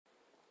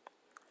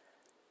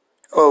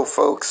Hello,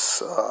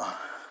 folks.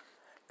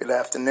 Good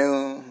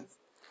afternoon.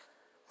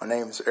 My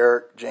name is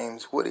Eric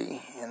James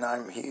Woody, and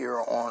I'm here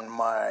on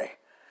my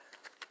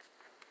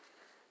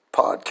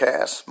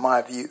podcast,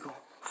 My View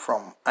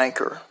from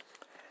Anchor.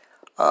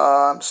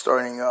 I'm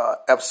starting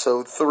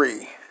episode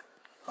 3.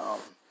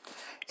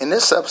 In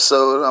this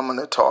episode, I'm going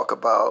to talk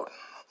about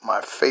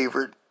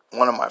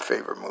one of my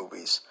favorite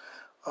movies,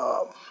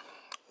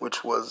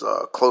 which was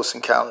Close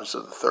Encounters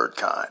of the Third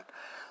Kind.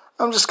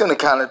 I'm just going to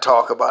kind of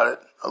talk about it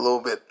a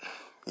little bit,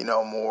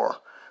 more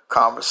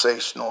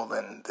conversational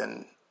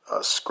than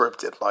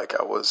scripted like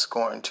I was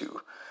going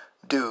to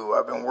do.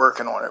 I've been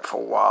working on it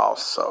for a while,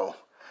 so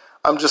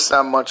I'm just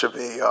not much of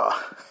a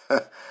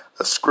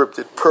a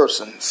scripted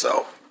person.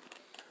 So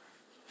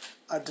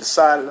I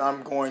decided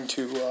I'm going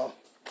to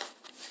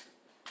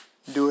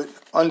do it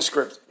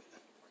unscripted.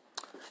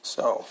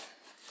 So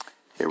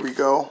here we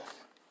go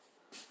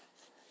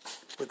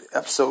with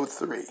episode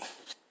 3,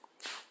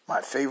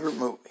 my favorite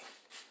movie.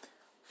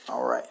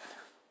 All right.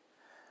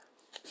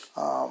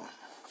 I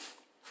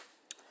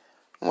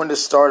wanted to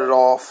start it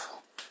off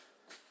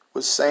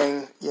with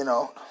saying,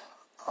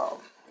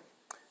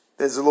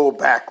 there's a little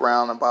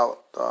background about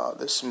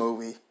this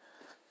movie,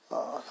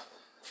 the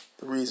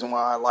reason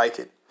why I like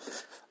it.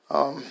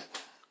 I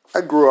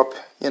grew up,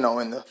 in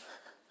the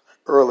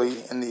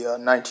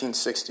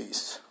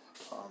 1960s,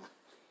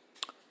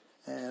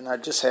 and I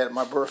just had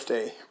my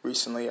birthday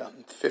recently.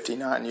 I'm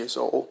 59 years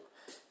old,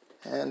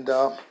 and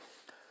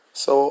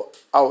so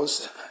I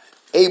was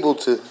able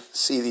to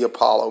see the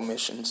Apollo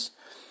missions,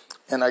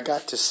 and I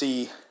got to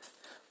see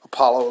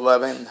Apollo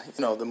 11,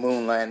 the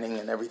moon landing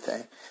and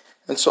everything.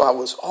 And so I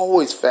was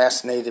always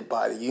fascinated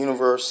by the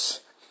universe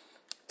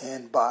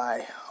and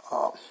by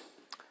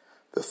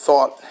the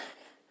thought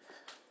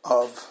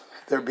of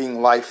there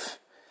being life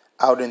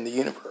out in the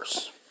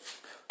universe.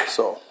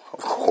 So, of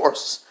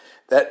course,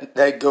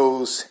 that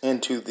goes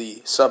into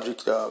the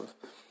subject of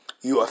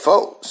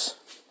UFOs,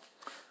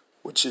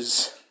 which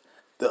is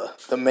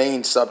the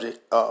main subject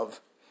of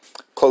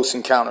Close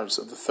Encounters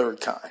of the Third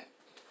Kind.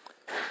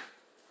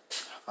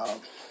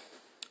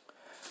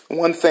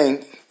 One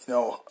thing,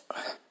 my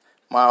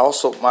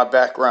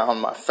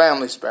background, my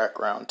family's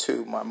background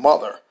too. My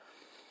mother,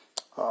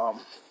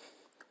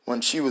 when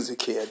she was a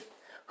kid,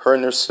 her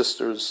and her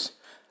sisters,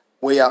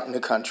 way out in the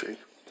country,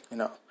 in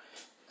the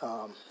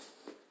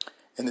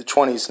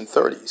 20s and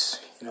 30s,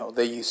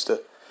 they used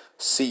to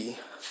see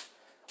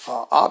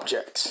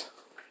objects,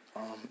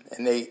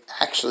 and they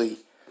actually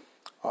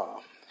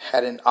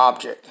had an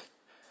object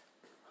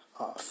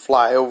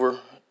fly over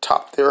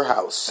top their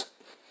house.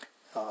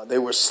 They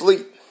were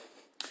asleep,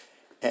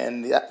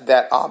 and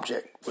that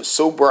object was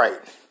so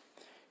bright,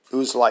 it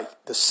was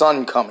like the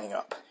sun coming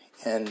up,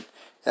 and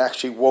it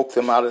actually woke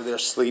them out of their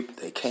sleep.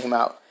 They came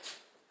out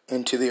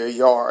into their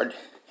yard,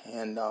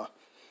 and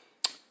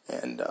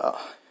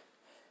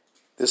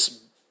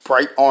this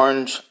bright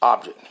orange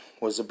object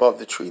was above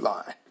the tree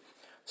line.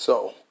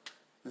 So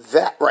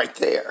that right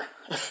there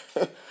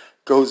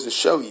goes to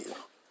show you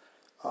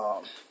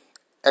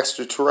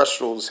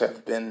extraterrestrials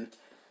have been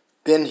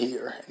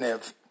here and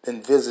have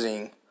been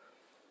visiting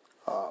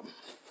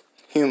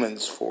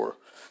humans for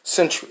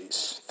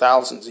centuries,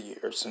 thousands of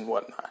years and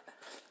whatnot.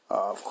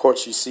 Of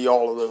course, you see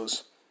all of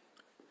those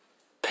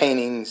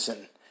paintings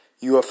and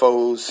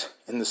UFOs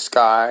in the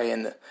sky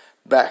and the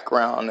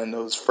background and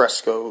those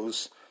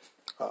frescoes,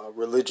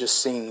 religious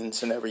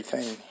scenes and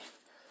everything.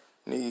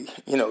 And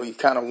you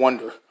kind of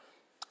wonder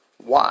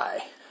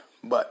why,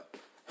 but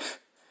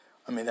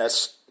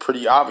that's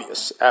pretty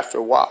obvious after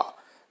a while.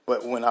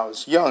 But when I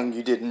was young,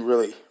 you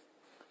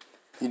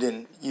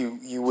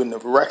wouldn't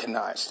have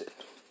recognized it.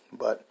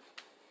 But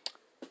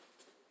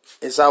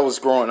as I was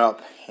growing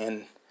up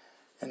and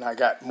I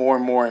got more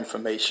and more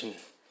information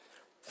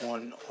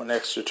on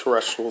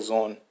extraterrestrials,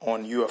 on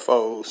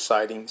UFO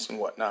sightings and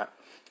whatnot,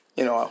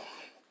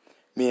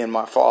 me and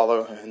my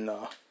father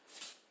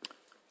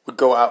would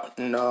go out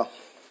and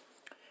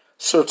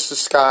search the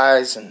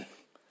skies and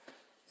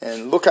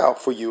look out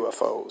for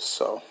UFOs.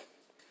 So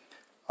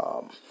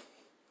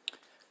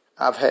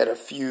I've had a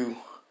few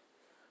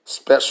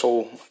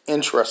special,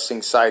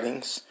 interesting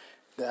sightings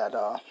that,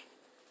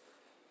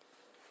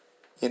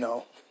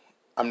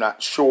 I'm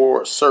not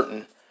sure or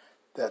certain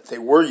that they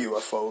were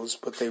UFOs,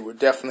 but they were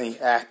definitely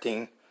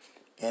acting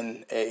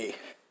in a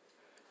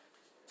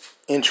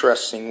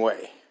interesting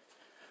way.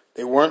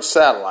 They weren't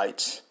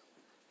satellites,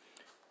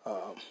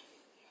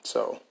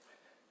 so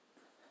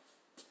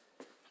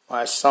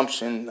my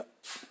assumption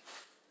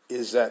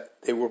is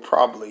that they were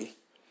probably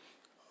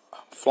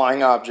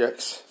flying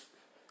objects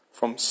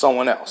from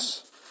someone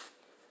else,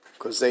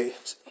 because they,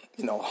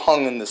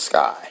 hung in the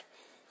sky.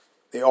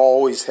 They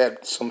always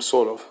had some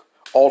sort of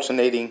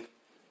alternating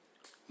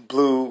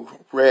blue,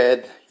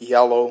 red,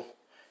 yellow,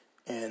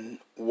 and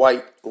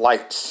white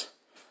lights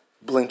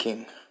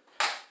blinking,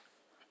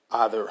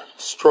 either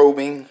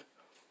strobing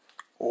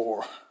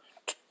or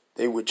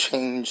they would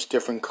change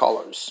different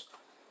colors.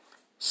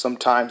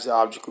 Sometimes the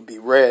object would be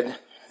red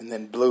and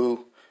then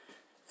blue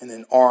and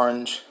then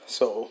orange.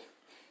 So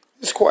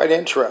it's quite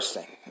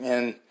interesting.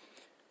 And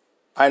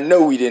I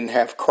know we didn't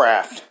have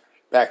craft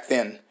back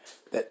then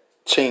that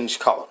changed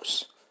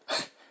colors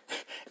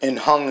and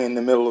hung in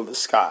the middle of the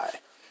sky.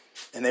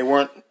 And they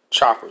weren't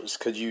choppers,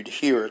 because you'd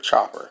hear a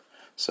chopper.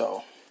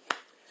 So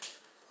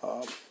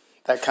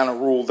that kind of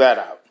ruled that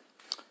out.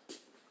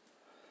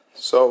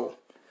 So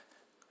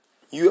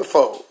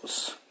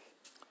UFOs,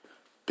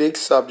 big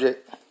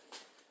subject,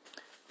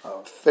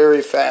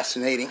 very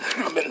fascinating.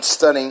 I've been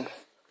studying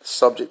the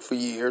subject for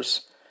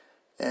years.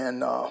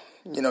 And,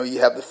 you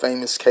have the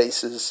famous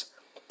cases,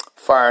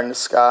 fire in the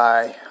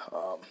sky,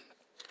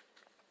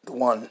 the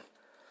one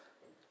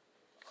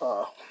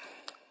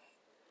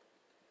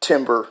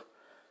timber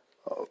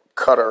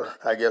cutter,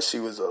 I guess he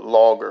was a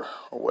logger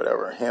or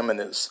whatever, him and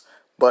his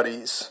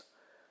buddies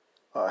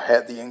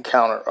had the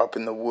encounter up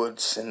in the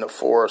woods, in the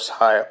forest,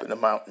 high up in the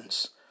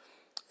mountains.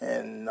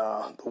 And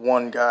the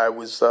one guy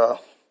was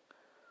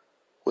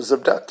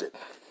abducted.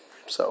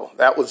 So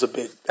that was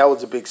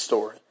a big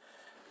story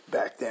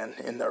back then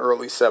in the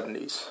early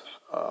 70s.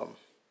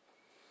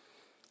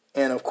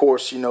 And of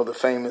course, the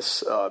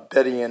famous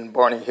Betty and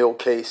Barney Hill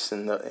case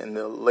in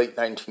the late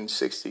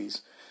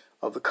 1960s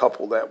of the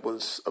couple that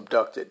was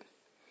abducted.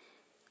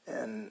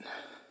 And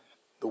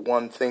the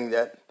one thing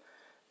that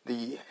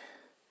the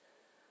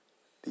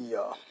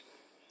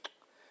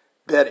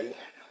Betty,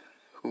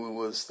 who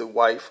was the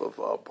wife of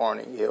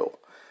Barney Hill,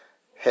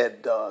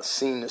 had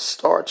seen the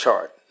star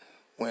chart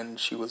when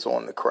she was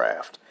on the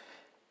craft,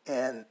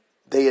 and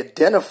they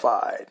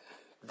identified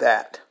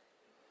that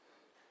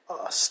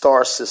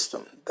star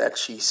system that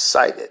she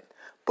cited,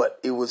 but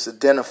it was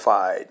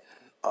identified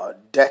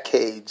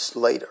decades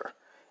later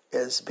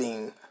as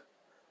being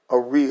a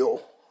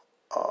real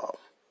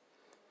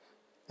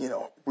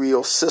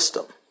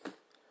system.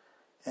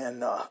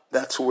 And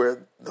that's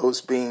where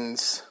those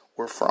beings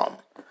were from.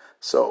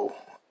 So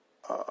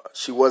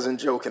she wasn't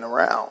joking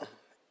around,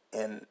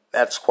 and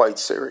that's quite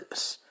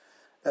serious.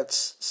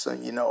 That's, a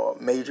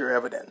major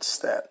evidence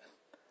that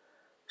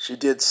she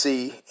did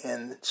see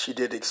and she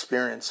did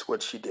experience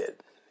what she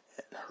did,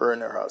 and her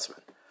and her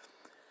husband.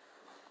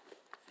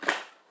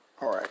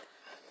 All right.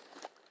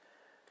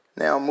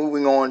 Now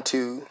moving on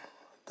to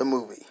the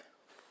movie.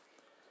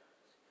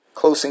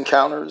 Close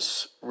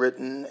Encounters,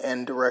 written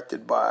and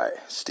directed by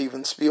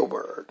Steven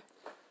Spielberg.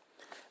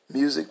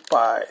 Music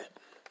by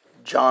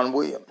John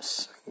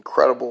Williams.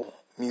 Incredible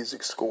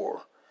music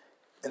score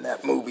in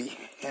that movie.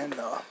 And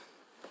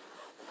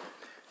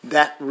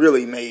that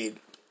really made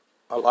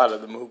a lot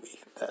of the movie.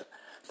 That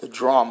the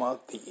drama,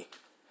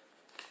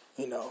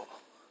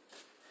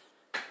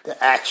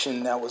 the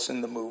action that was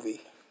in the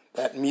movie,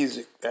 that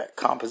music, that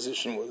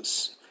composition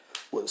was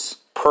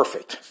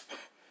perfect.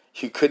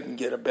 You couldn't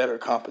get a better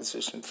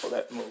composition for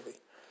that movie.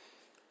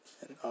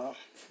 And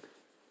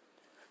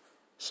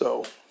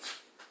so,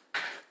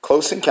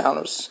 Close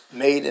Encounters,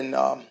 made in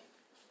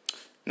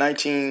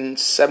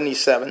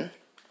 1977.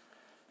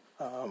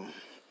 I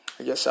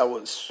guess I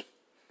was,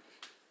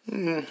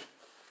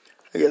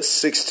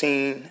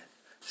 16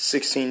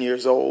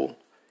 years old.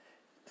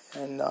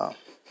 And,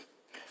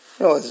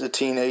 as a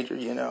teenager,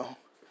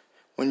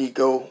 when you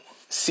go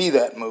see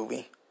that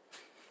movie,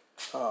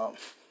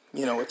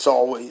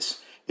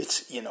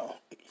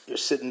 you're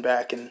sitting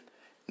back in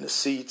the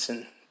seats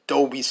and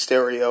Dolby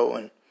Stereo,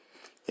 and,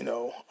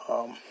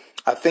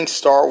 I think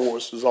Star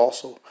Wars was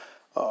also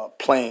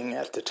playing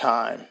at the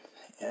time.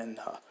 And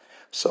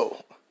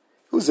so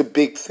it was a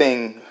big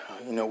thing,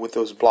 with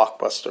those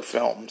blockbuster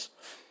films.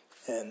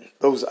 And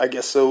those were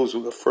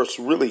the first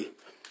really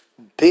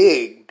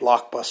big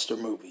blockbuster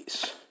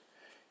movies,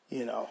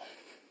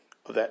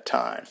 of that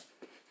time.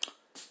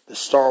 The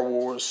Star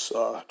Wars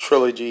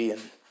trilogy,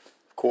 and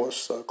of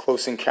course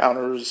Close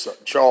Encounters,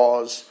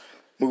 Jaws,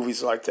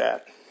 movies like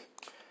that.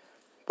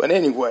 But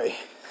anyway,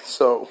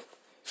 so,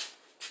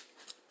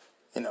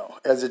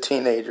 as a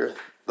teenager,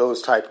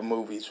 those type of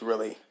movies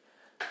really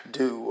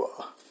do,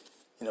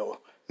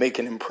 make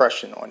an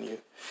impression on you.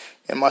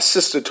 And my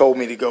sister told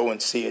me to go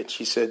and see it.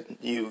 She said,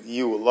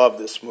 you will love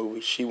this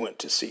movie. She went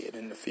to see it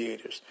in the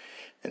theaters.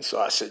 And so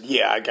I said,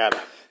 yeah, I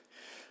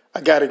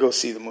gotta go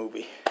see the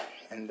movie.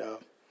 And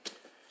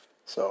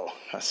so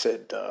I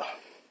said, I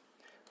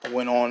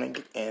went on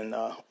and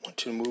went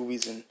to the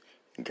movies and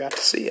got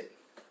to see it.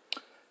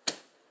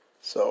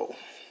 So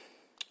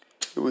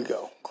here we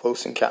go,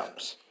 Close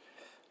Encounters.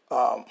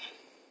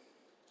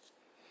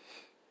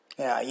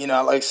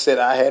 Like I said,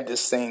 I had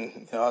this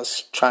thing, I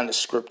was trying to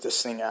script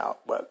this thing out,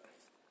 but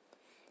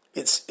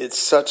it's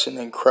such an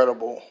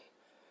incredible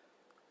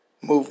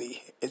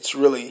movie. It's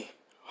really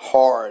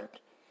hard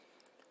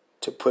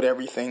to put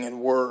everything in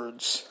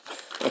words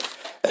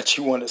that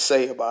you want to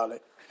say about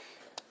it.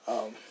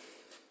 I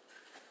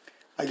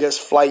guess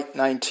Flight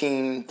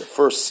 19, the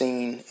first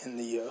scene in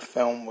the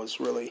film,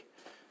 was really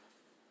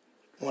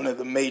one of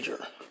the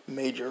major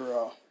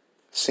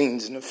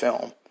scenes in the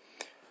film,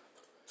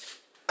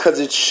 because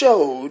it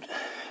showed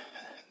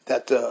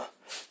that the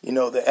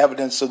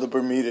evidence of the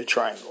Bermuda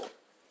Triangle.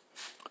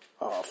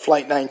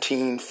 Flight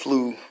 19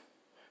 flew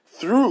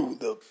through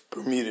the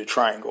Bermuda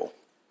Triangle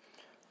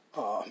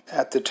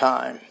at the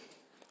time,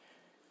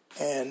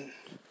 and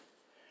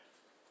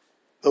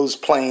those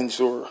planes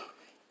were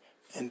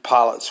and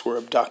pilots were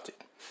abducted.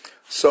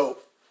 So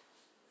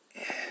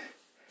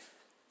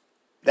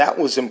that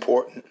was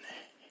important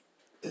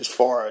as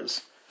far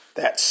as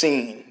that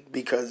scene,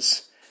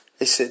 because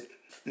they said,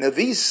 now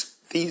these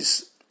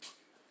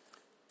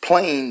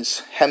planes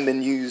haven't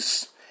been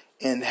used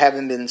and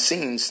haven't been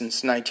seen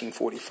since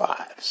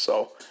 1945.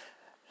 So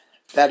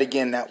that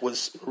again, that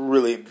was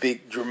really a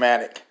big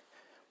dramatic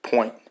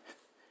point,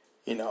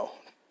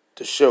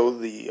 to show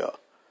the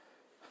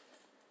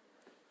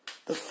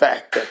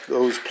fact that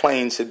those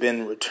planes had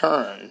been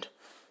returned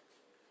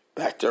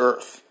back to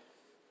Earth.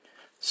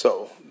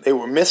 So they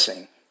were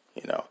missing,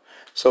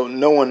 So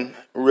no one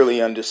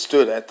really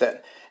understood at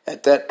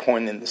that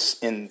point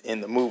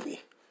in the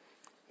movie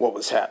what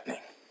was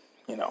happening.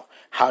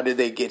 How did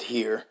they get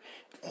here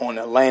on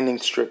a landing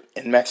strip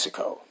in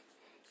Mexico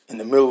in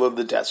the middle of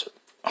the desert?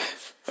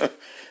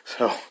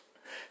 So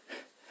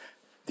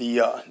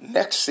the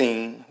next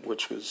scene,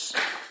 which was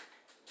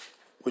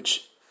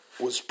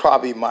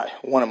probably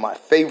one of my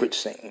favorite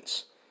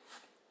scenes,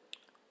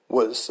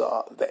 was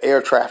the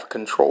air traffic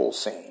control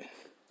scene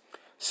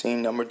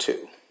number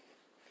 2.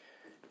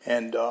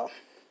 And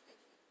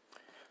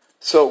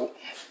so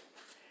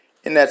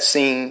in that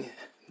scene,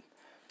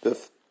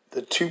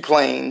 the 2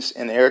 planes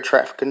and the air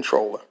traffic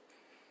controller,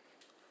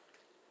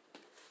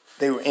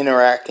 they were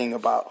interacting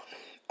about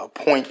a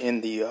point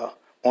in the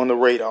on the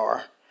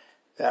radar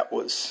that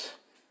was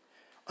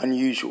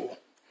unusual,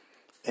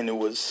 and it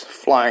was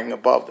flying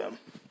above them.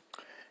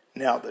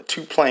 Now the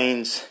 2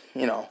 planes,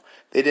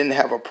 they didn't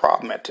have a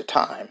problem at the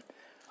time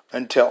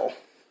until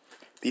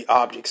the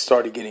object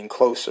started getting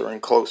closer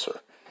and closer,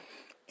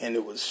 and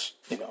it was,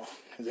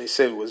 as they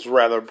said, it was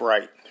rather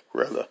bright,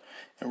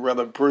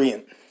 rather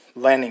brilliant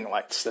landing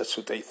lights. That's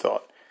what they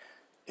thought.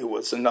 It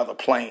was another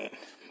plane,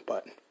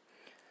 but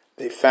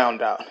they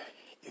found out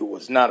it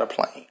was not a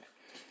plane,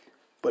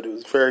 but it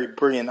was a very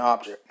brilliant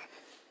object.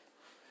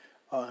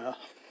 Now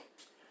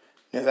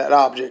that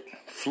object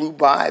flew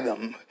by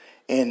them,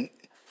 and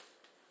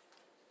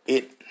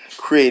it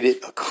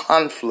created a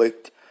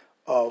conflict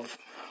of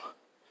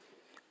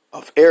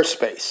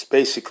airspace.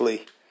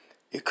 Basically,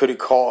 it could have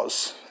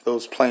caused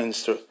those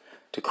planes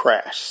to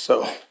crash.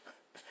 So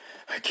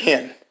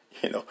again,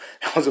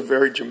 that was a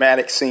very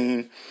dramatic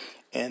scene,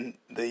 and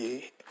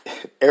the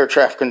air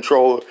traffic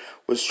controller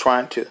was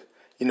trying to,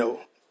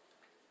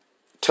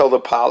 tell the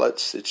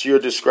pilots, it's your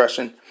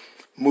discretion,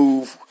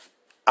 move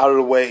out of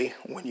the way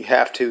when you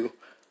have to.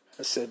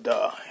 I said,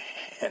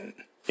 and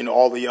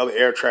all the other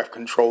air traffic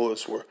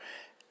controllers were,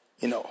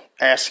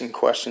 asking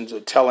questions or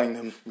telling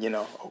them,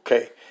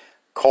 okay,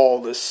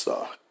 call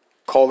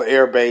the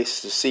air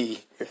base to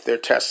see if they're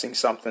testing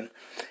something.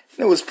 And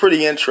it was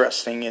pretty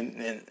interesting,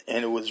 and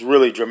it was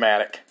really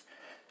dramatic.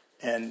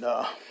 And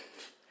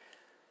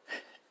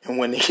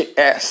when they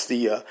asked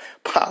the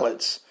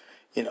pilots,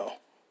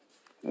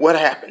 what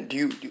happened?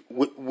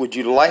 Would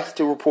you like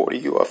to report a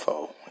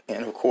UFO?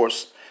 And of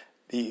course,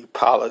 the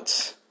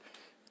pilots,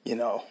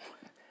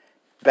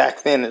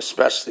 back then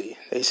especially,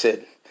 they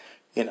said,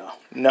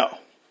 no,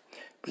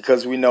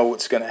 because we know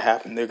what's going to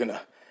happen. They're going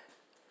to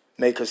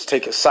make us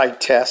take a psych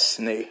test,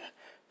 and they're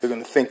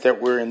going to think that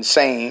we're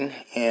insane,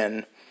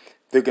 and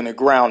they're going to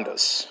ground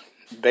us.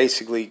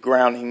 Basically,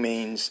 grounding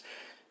means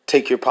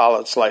take your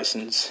pilot's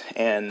license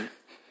and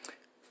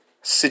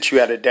sit you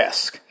at a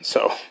desk.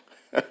 So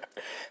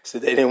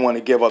they didn't want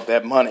to give up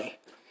that money,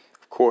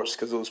 of course,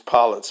 because those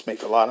pilots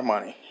make a lot of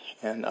money.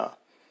 And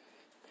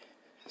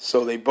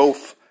so they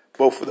both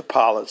of the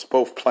pilots,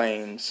 both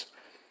planes,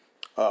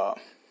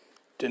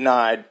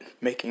 denied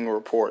making a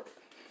report.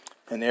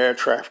 And the air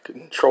traffic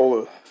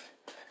controller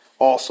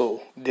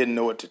also didn't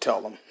know what to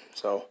tell them.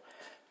 So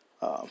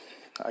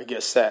I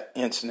guess that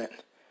incident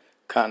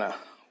kind of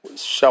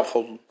was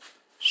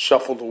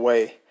shuffled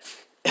away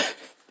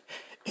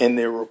in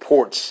their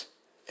reports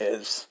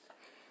as,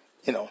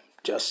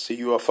 just a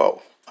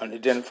UFO,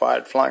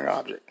 unidentified flying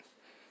object.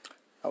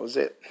 That was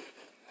it,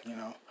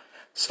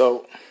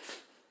 So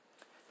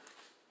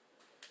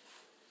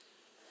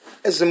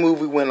as the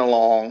movie went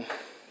along,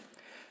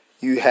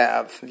 you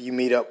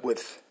meet up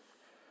with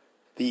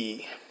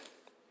the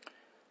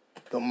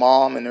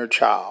mom and her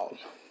child,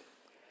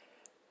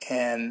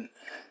 and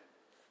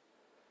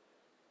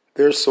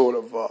they're sort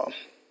of,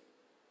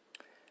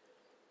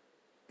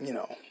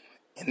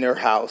 in their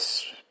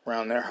house,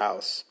 around their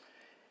house,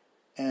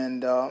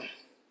 and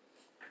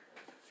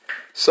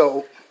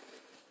so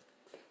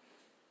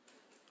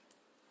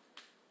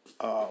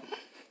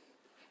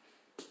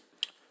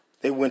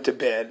they went to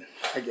bed,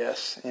 I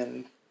guess,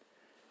 and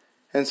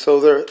so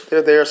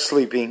they're there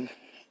sleeping,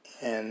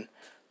 and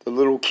the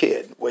little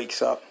kid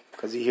wakes up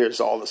because he hears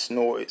all this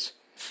noise.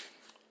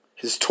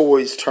 His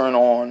toys turn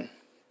on.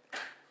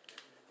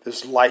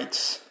 There's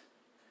lights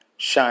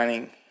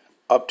shining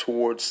up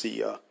towards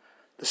the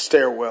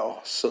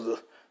stairwell. So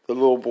the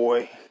little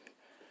boy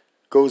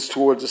goes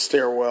towards the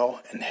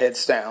stairwell and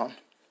heads down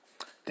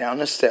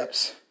the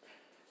steps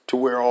to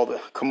where all the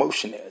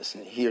commotion is,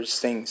 and he hears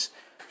things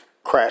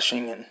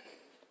crashing and,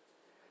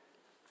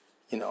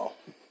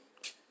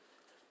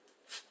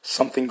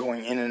 something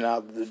going in and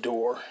out of the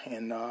door,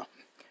 and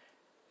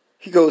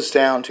he goes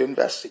down to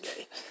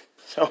investigate.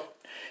 So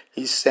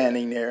he's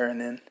standing there,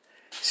 and then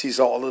sees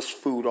all this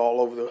food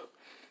all over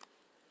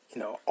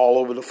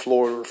the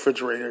floor. The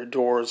refrigerator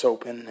door is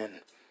open,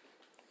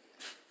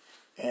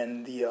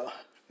 and the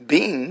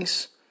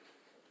beings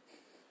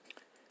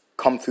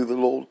come through the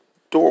little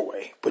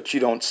doorway, but you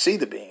don't see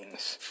the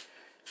beings.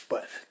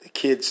 But the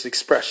kid's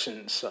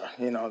expressions,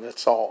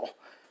 that's all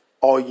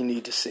you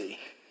need to see.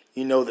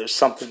 There's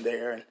something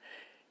there, and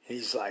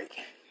he's like,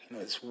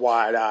 it's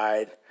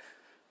wide-eyed,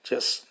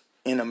 just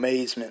in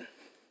amazement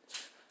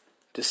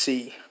to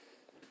see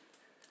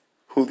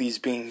who these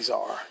beings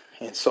are.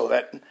 And so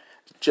that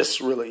just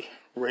really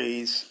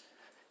raised,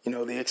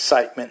 the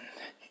excitement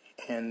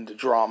and the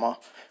drama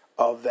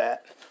of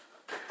that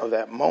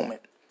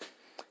moment.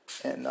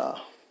 And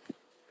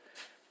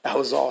that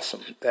was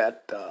awesome.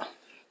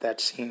 That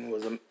scene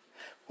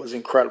was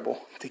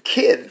incredible. The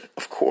kid,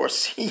 of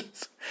course,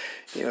 it's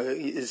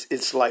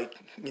like,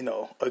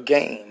 a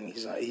game.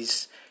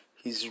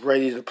 He's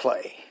ready to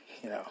play,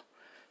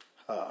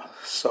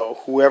 So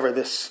whoever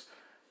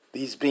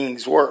these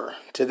beings were,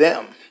 to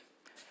them,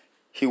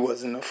 he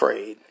wasn't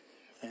afraid.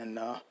 And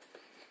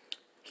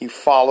he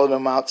followed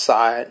them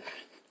outside.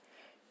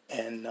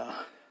 And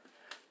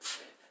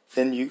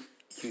then you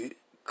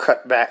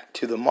cut back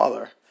to the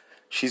mother.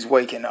 She's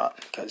waking up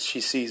because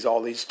she sees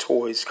all these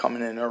toys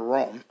coming in her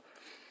room.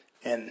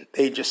 And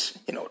they just,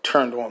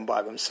 turned on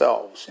by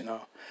themselves,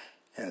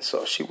 And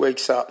so she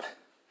wakes up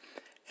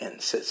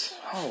and says,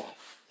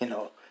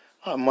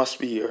 it must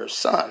be her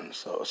son.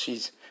 So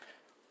she's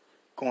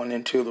going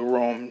into the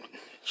room.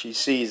 She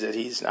sees that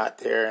he's not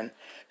there, and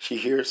she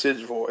hears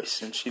his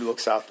voice, and she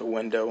looks out the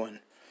window, and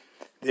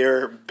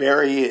there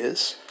Barry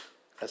is.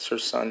 That's her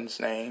son's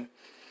name,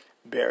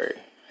 Barry.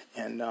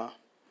 And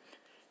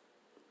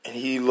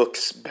he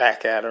looks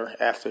back at her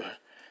after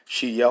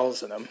she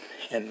yells at him,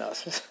 and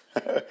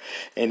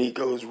and he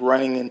goes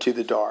running into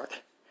the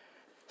dark.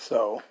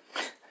 So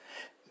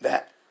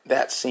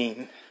that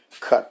scene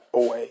cut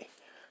away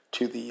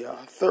to the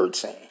third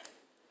scene.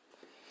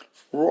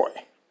 Roy.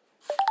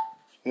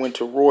 Went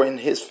to Roy and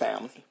his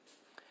family.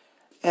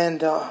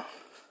 And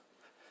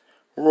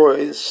Roy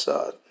is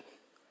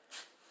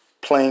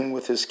playing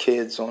with his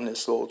kids on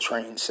this little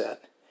train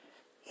set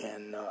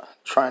and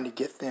trying to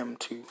get them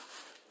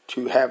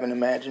to have an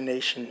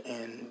imagination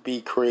and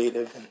be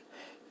creative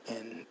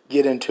and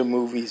get into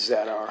movies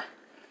that are,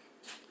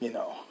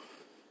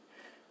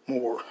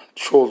 more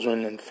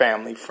children and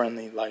family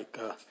friendly, like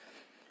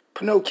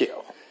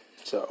Pinocchio.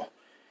 So,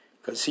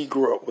 because he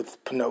grew up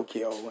with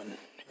Pinocchio and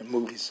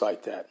movies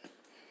like that.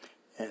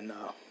 And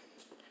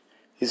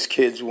his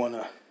kids want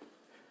to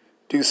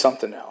do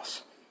something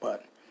else.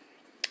 But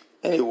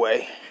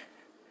anyway,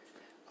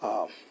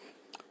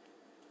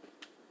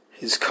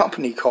 his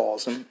company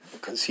calls him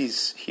because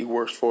he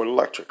works for an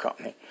electric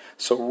company.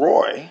 So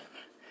Roy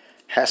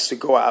has to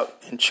go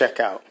out and check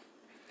out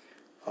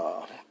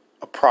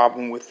a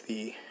problem with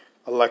the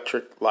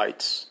electric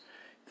lights,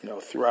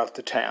 throughout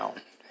the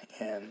town.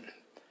 And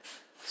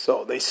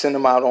so they send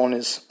him out on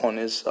his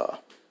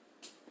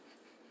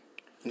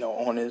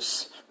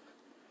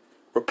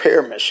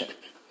repair mission.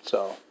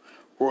 So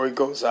Roy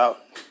goes out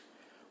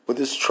with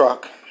his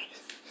truck,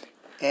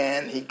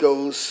 and he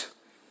goes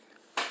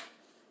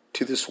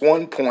to this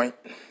one point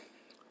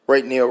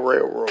right near a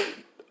railroad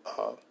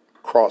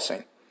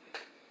crossing.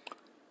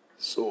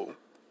 So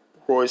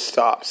Roy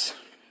stops,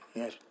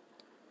 and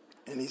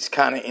he's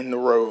kind of in the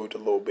road a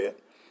little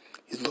bit.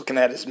 He's looking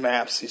at his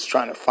maps. He's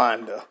trying to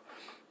find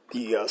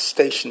the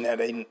station that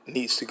he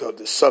needs to go,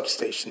 the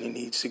substation he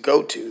needs to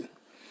go to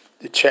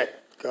check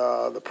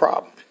the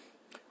problem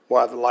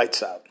while the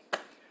light's out.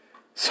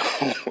 So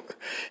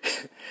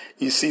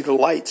you see the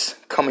lights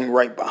coming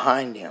right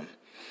behind him,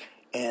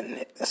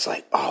 and it's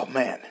like, oh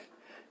man,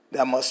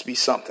 that must be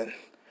something.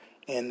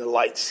 And the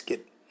lights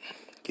get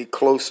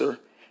closer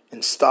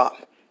and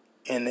stop,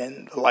 and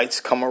then the lights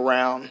come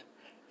around,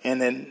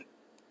 and then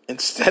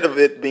instead of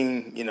it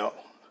being,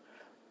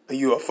 a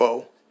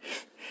UFO,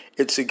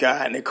 it's a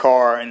guy in the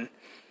car, and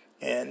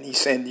he's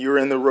saying, "You're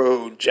in the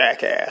road,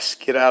 jackass.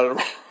 Get out of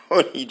the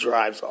road." He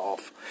drives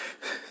off.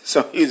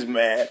 So he's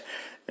mad,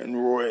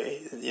 and Roy,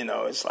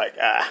 it's like,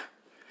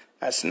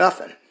 that's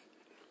nothing.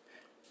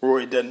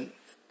 Roy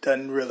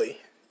doesn't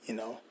really,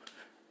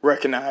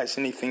 recognize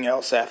anything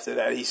else after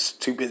that. He's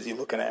too busy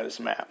looking at his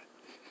map.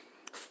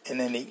 And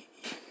then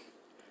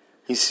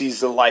he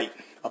sees the light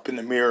up in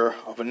the mirror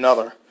of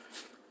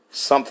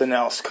something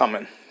else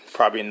coming,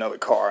 probably another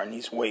car, and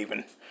he's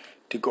waving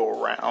to go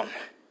around.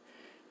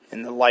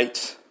 And the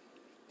lights,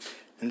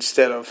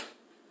 instead of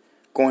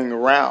going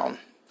around,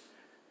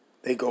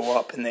 they go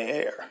up in the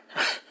air.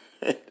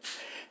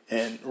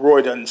 And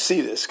Roy doesn't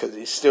see this because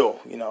he's still,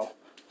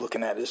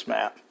 looking at his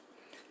map.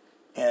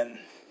 And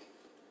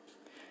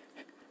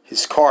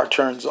his car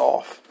turns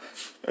off.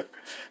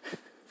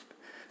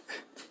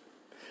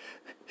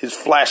 his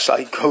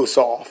flashlight goes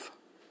off,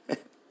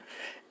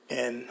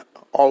 and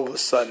all of a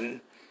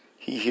sudden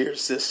he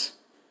hears this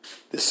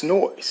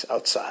noise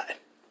outside.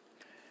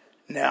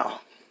 Now,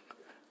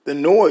 the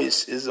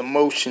noise is a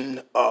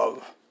motion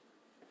of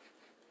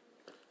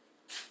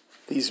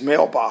these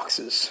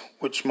mailboxes,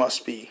 which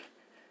must be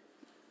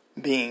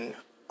being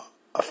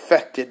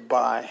affected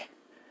by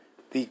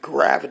the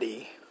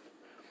gravity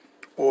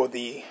or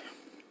the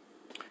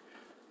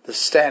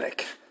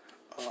static,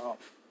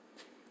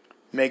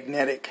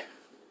 magnetic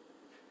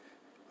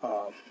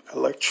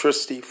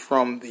electricity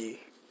from the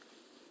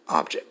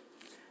object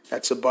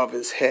that's above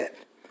his head.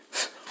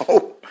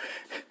 So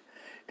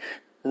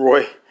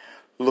Roy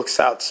looks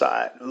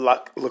outside,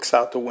 looks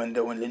out the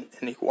window, and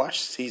he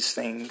watches these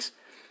things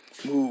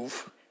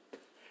move,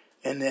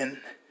 and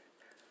then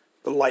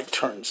the light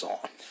turns on.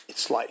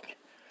 It's like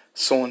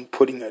someone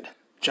putting a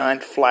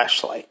giant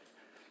flashlight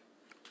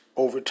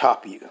over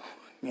top of you,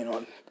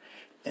 and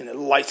it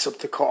lights up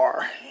the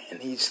car,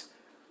 and he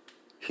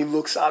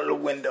looks out of the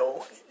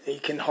window, and he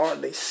can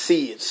hardly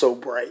see, it's so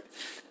bright,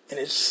 and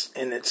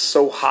it's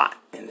so hot,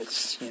 and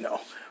it's,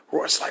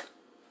 Roy's like,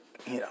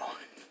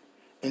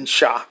 in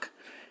shock,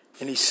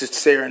 and he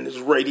sits there, and his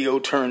radio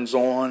turns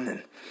on,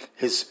 and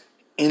his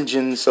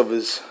engines of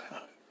his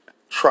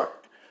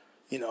truck,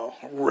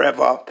 rev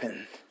up,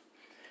 and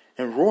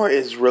Roy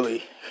is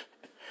really,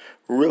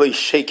 really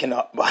shaken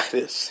up by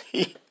this.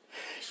 He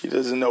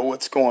doesn't know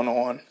what's going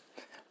on.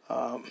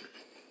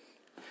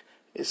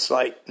 It's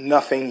like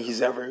nothing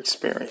he's ever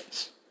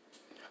experienced.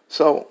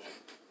 So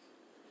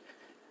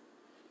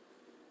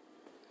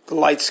the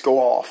lights go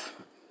off,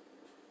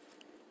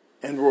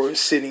 and Roy is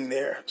sitting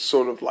there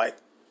sort of like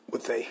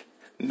with a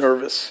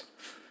nervous,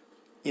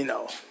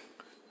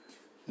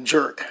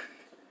 jerk,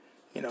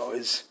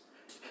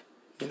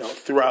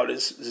 throughout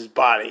his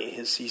body.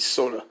 He's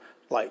sort of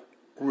like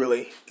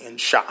really in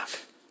shock.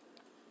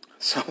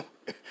 So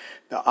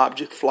the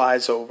object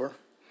flies over.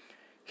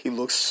 He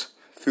looks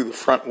through the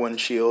front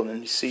windshield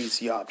and he sees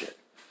the object.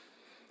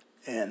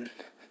 And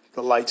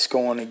the lights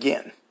go on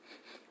again,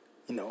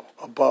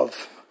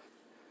 above,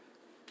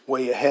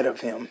 way ahead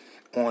of him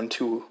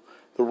onto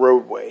the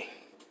roadway.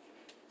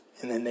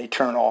 And then they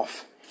turn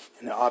off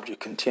and the object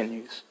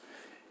continues.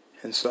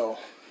 And so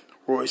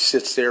Roy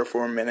sits there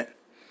for a minute.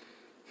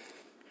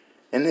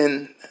 And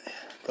then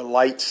the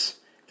lights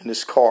in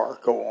his car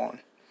go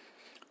on.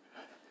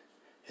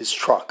 His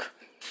truck.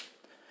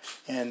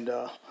 And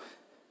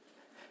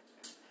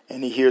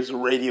he hears the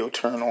radio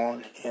turn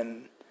on,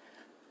 and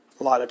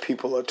a lot of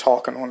people are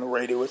talking on the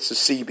radio. It's a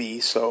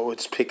CB, so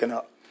it's picking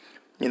up,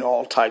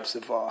 all types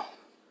of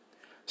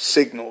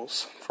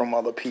signals from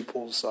other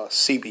people's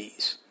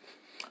CBs.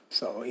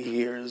 So he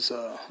hears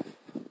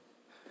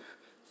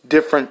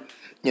different,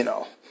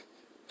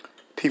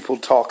 people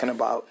talking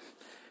about,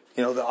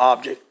 the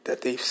object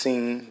that they've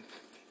seen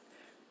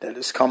that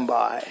has come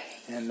by,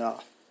 and so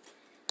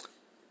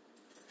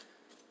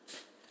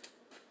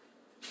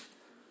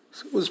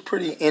it was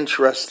pretty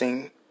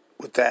interesting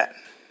with that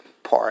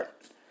part.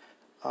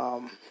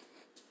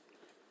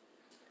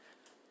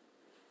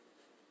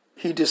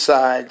 He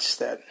decides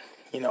that,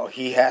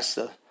 he has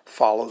to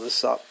follow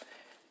this up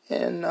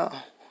and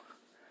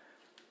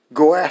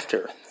go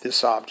after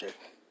this object.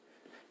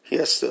 He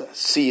has to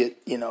see it,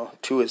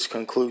 to its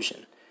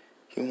conclusion.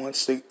 He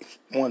wants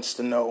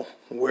to know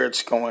where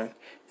it's going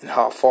and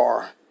how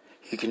far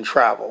he can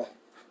travel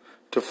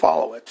to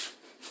follow it.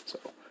 So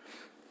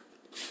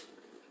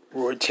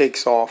Roy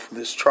takes off with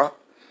his truck,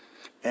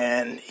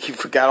 and he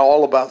forgot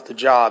all about the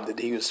job that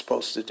he was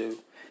supposed to do,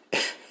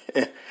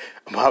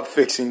 about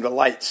fixing the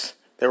lights.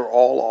 They were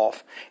all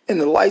off. And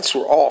the lights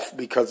were off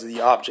because of the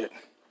object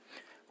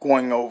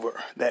going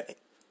over that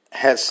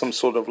has some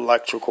sort of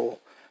electrical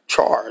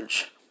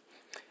charge.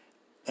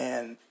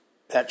 And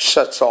that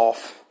shuts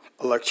off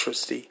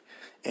electricity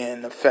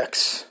and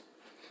affects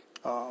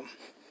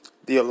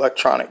the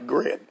electronic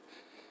grid,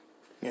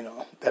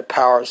 that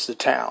powers the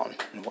town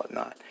and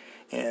whatnot.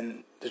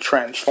 And the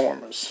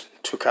transformers,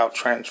 took out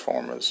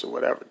transformers or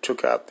whatever,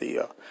 took out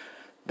the,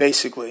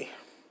 basically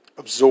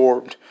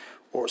absorbed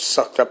or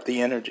sucked up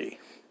the energy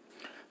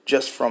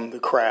just from the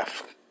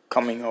craft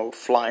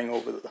flying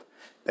over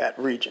that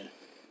region.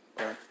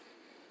 Right?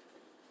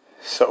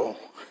 So,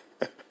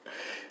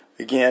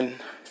 again,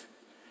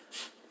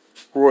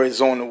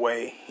 Roy's on the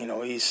way.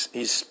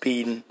 He's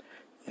speeding,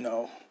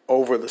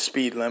 over the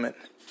speed limit,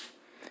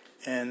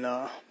 and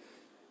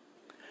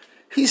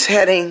he's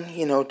heading,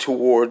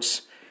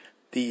 towards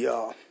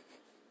the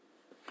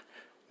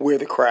where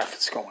the craft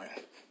is going.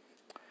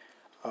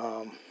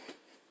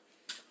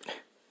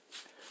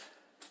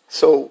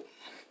 So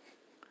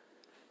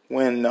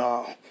when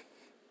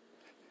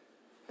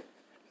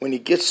he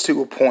gets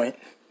to a point,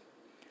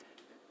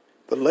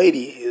 the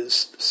lady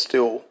is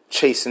still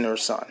chasing her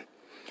son.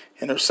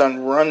 And her son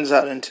runs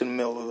out into the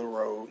middle of the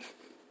road.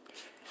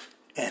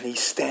 And he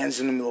stands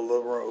in the middle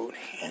of the road.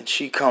 And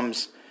she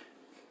comes,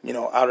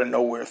 out of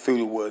nowhere through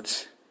the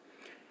woods.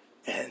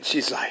 And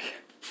she's like,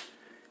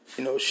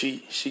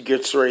 she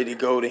gets ready to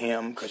go to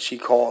him because she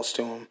calls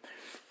to him.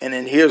 And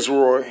then here's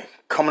Roy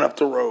coming up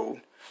the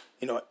road,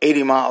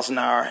 80 miles an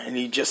hour, and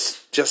he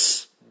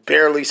just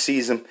barely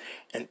sees him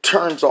and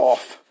turns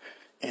off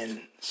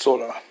and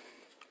sort of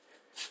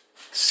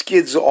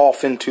skids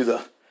off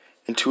into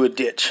a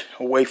ditch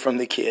away from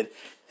the kid,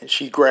 and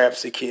she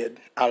grabs the kid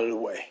out of the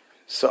way.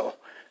 So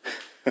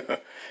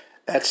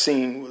that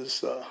scene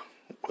was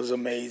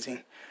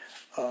amazing.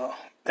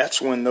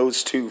 That's when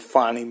those two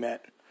finally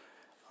met.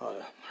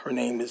 Her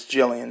name is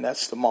Jillian.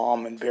 That's the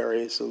mom, and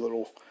Barry is the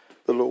little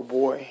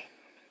boy.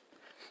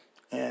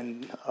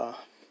 And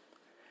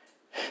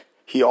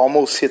he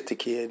almost hit the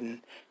kid,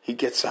 and he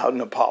gets out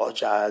and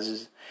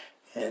apologizes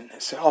and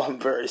says, "Oh, I'm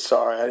very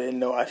sorry. I didn't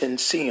know. I didn't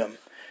see him,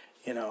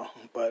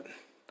 But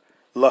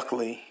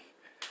luckily,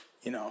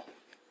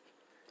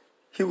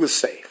 he was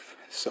safe."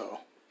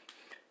 So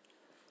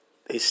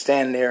they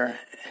stand there,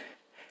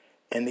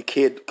 and the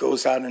kid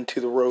goes out into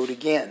the road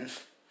again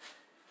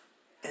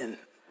and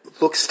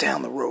looks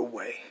down the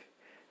roadway,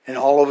 and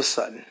all of a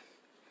sudden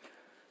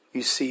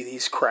you see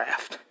these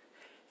craft,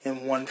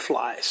 and one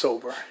flies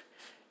over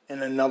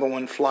and another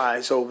one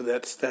flies over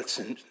that's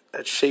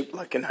shaped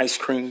like an ice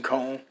cream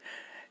cone,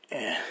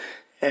 and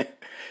the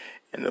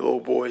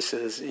little boy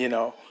says,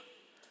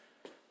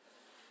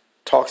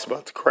 talks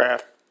about the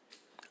craft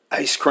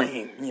ice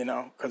cream,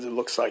 because it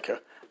looks like a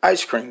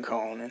ice cream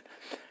cone,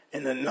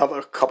 and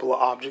another couple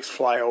of objects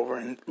fly over,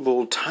 and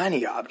little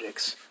tiny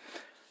objects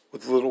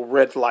with little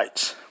red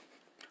lights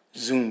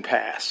zoom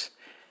past.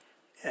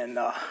 And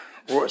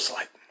Roy's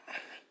like,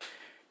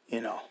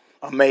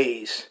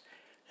 amazed.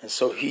 And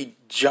so he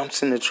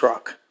jumps in the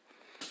truck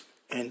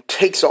and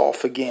takes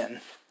off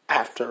again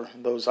after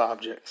those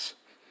objects.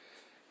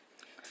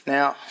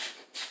 Now,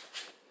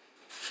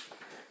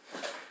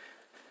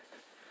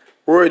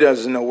 Roy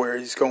doesn't know where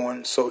he's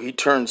going, so he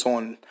turns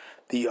on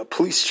the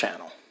police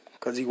channel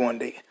because he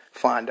wanted to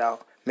find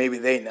out. Maybe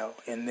they know.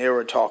 And they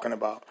were talking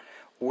about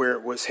where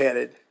it was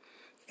headed,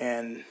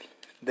 and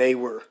they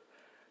were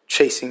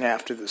chasing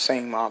after the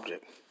same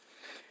object.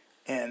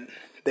 And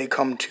they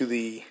come to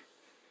the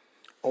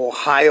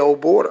Ohio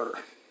border.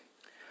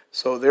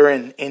 So they're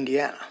in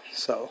Indiana.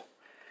 So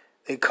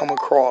they come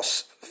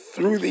across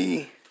through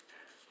the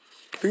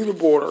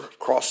border,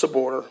 across the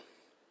border,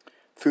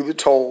 through the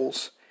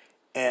tolls,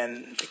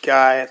 and the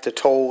guy at the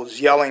toll is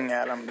yelling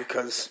at them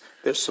because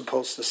they're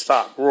supposed to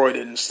stop. Roy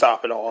didn't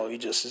stop at all. He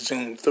just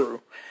zoomed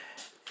through.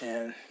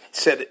 And he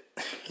said,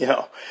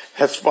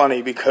 that's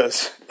funny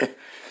because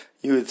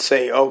you would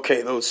say,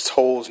 okay, those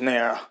tolls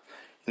now,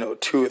 $2 or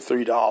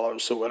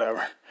 $3 or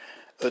whatever.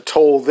 The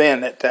toll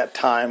then at that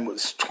time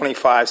was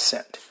 25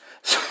 cents.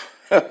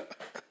 So,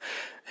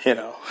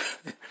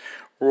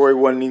 Roy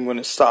wasn't even going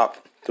to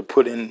stop to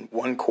put in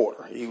 1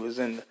 quarter. He was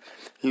on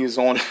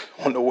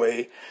the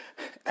way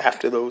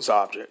after those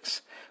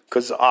objects,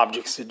 because the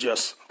objects had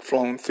just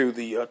flown through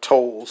the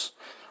tolls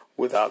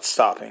without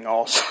stopping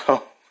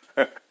also.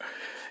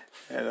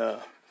 And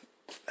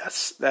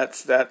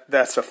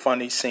that's a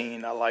funny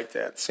scene. I like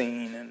that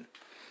scene.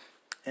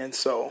 And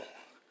so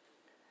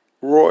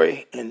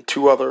Roy and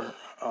 2 other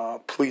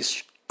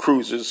police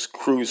cruisers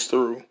cruise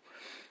through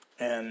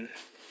and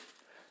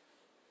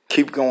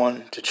keep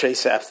going to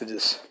chase after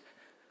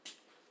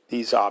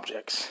these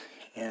objects.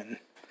 And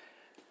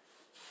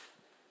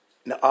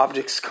the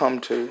objects come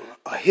to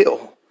a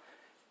hill,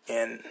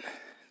 and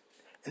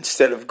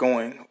instead of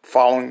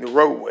following the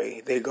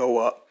roadway, they go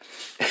up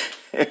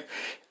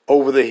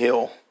over the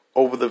hill,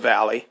 over the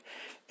valley,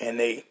 and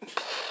they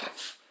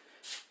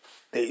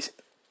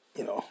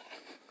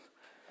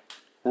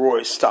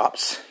Roy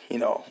stops,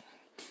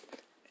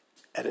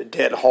 at a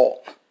dead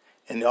halt,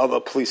 and the other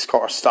police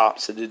car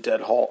stops at a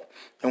dead halt,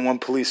 and one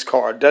police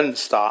car doesn't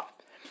stop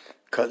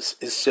because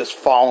it's just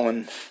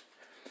following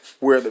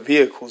where the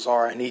vehicles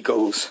are, and he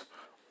goes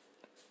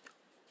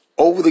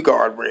over the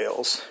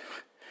guardrails,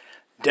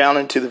 down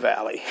into the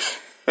valley,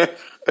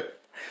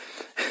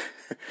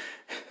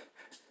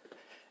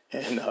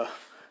 and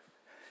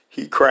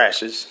he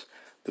crashes.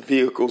 The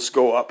vehicles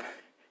go up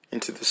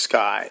into the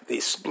sky. They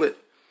split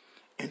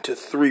into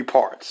 3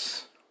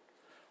 parts: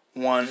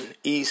 1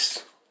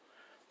 east,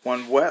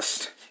 1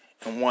 west,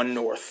 and 1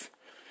 north.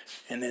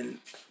 And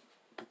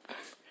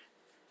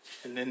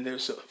then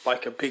there's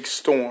like a big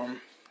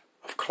storm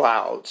of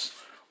clouds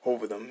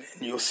over them,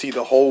 and you'll see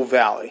the whole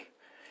valley.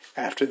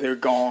 After they're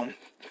gone,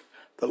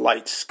 the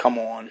lights come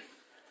on,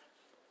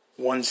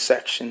 1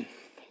 section,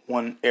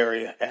 1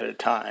 area at a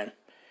time.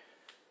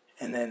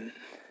 And then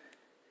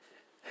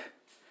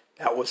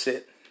that was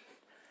it.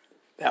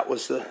 That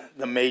was the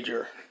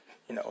major,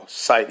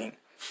 sighting.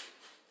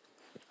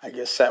 I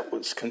guess that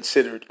was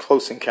considered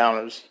close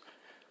encounters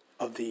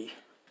of the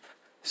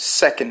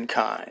second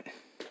kind,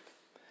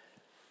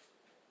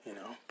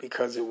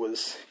 because it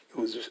was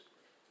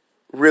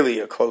really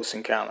a close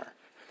encounter.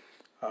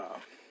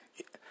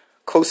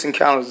 Close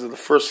encounters of the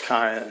first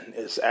kind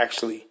is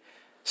actually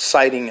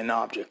sighting an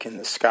object in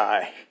the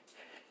sky,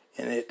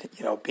 and it,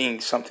 being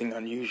something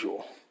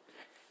unusual,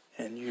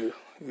 and you're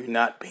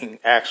not being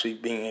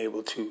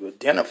able to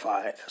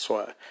identify it. That's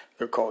why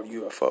they're called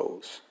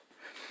UFOs.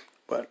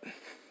 But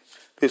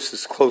this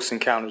is Close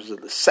Encounters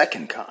of the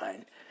Second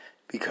Kind,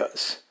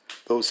 because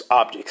those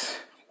objects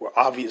were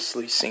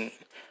obviously seen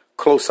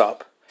close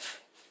up,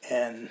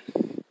 and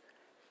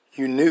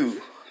you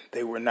knew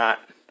they were not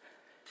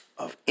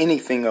of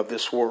anything of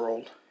this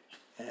world.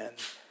 And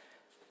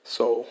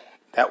so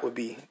that would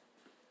be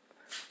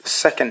the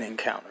second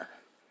encounter.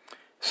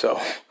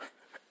 So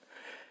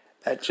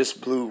that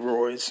just blew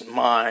Roy's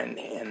mind,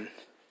 and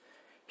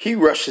he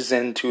rushes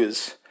into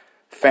his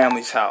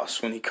family's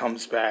house when he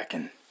comes back,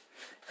 and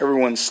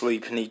everyone's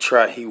asleep, and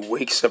he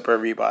wakes up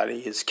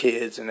everybody, his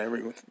kids and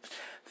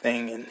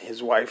everything, and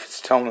his wife is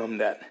telling him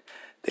that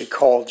they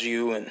called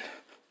you, and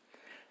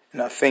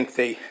I think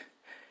they,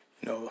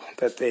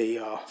 that they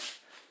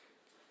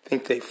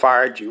think they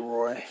fired you,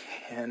 Roy,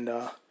 and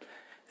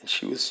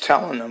she was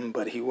telling him,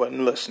 but he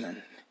wasn't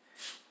listening.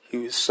 He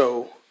was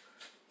so,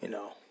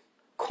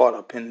 caught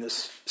up in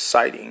this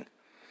sighting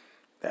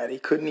that he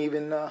couldn't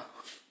even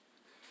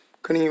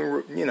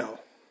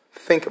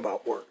think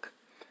about work.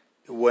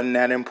 It wasn't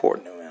that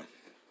important to him.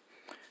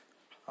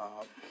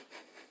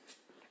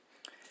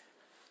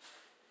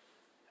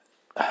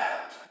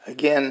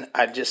 Again,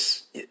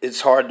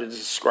 it's hard to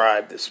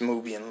describe this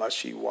movie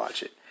unless you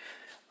watch it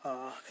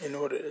in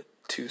order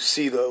to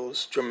see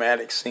those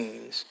dramatic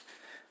scenes.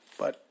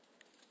 But,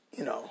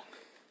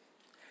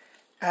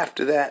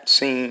 after that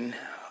scene,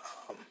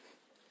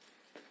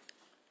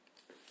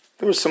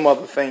 there were some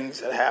other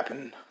things that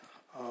happened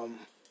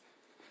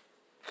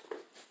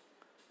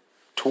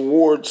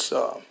towards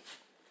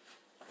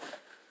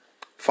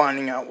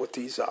finding out what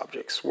these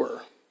objects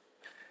were.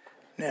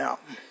 Now,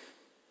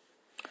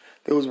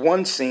 there was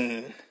one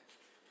scene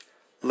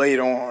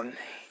later on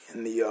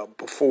in the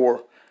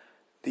before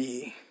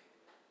the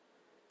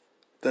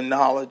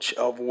knowledge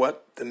of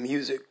what the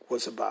music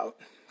was about,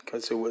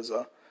 because it was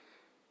a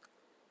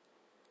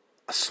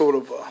sort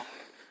of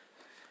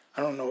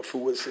I don't know if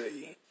it was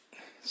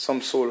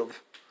some sort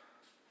of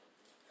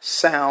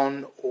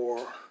sound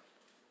or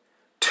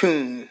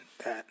tune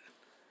that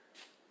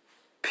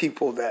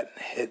people that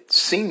had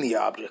seen the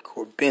object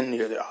or been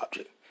near the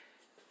object,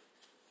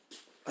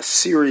 a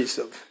series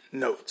of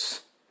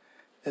notes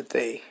that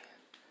they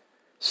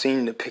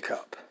seemed to pick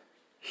up.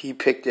 He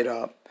picked it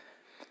up,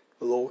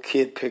 the little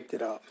kid picked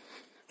it up,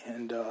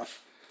 and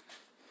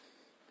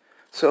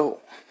so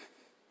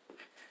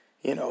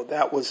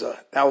that was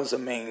a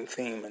main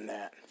theme in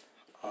that.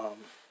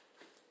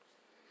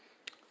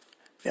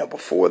 Now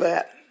before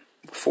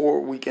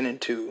we get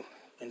into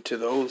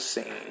those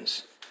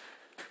scenes,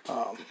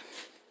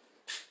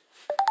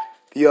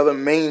 the other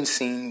main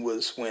scene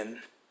was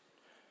when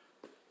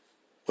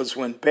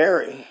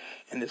Barry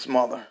and his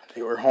mother,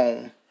 they were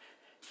home,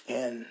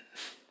 and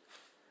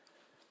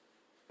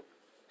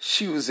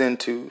she was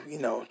into,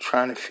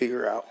 trying to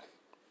figure out,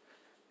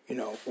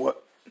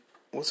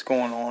 what's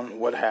going on,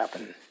 what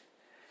happened.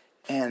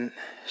 And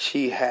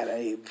she had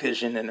a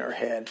vision in her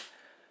head,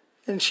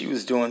 and she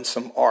was doing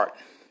some art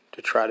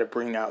to try to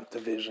bring out the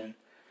vision,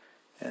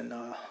 and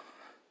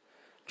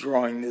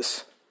drawing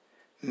this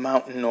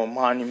mountain or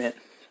monument.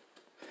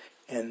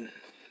 And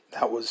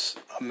that was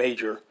a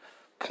major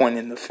point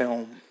in the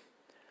film,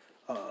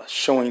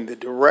 showing the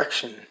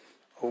direction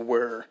of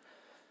where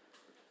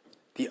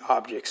the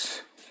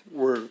objects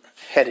were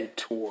headed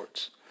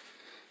towards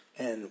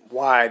and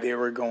why they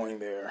were going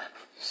there.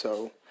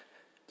 So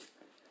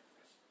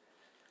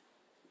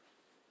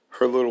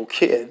her little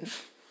kid,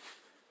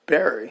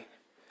 Barry,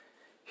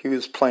 he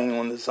was playing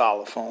on the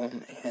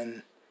xylophone,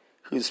 and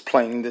he was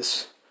playing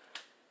this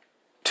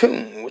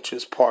tune, which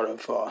is part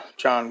of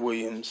John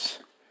Williams'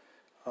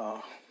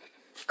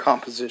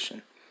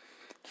 composition.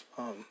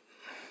 I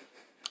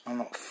don't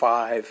know,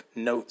 5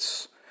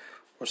 notes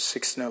or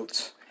 6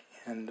 notes,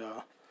 and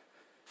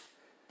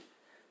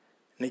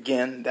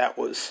again, that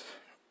was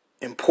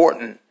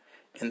important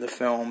in the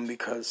film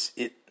because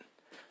it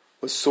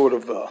was sort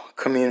of a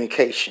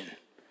communication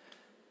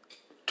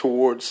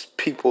towards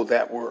people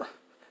that were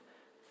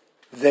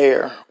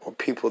there or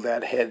people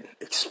that had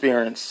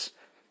experienced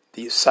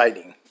the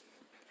sighting,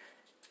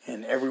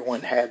 and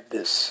everyone had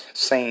this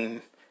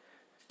same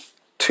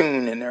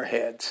tune in their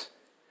heads.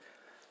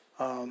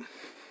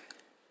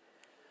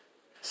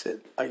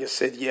 Like I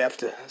said, you have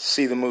to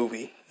see the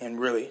movie and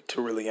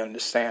to really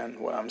understand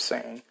what I'm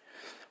saying.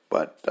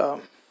 But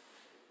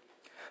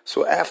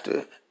so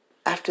after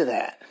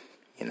that,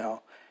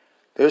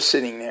 they're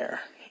sitting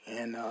there,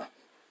 and the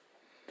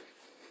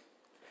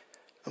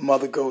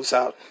mother goes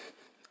out,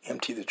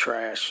 empty the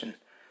trash, and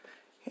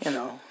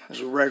it's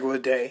a regular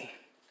day,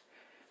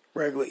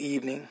 regular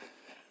evening,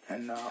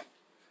 and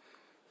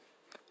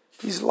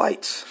these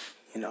lights,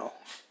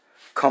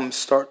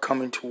 start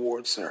coming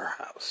towards their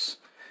house.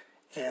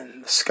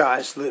 And the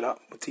sky's lit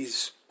up with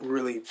these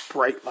really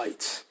bright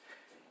lights,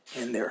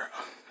 and they're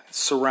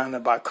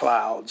surrounded by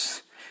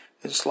clouds.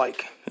 It's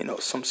like,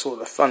 some sort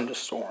of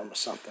thunderstorm or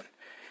something.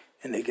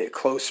 And they get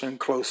closer and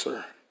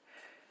closer,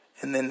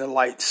 and then the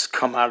lights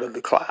come out of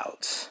the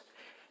clouds,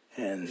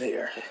 and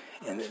they're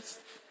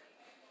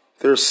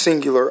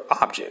singular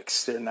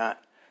objects. They're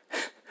not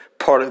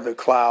part of the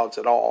clouds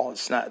at all.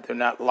 They're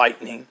not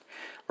lightning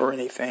or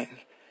anything.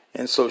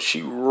 And so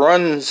she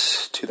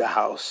runs to the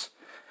house,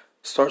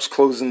 starts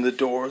closing the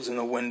doors and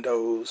the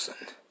windows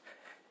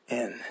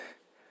and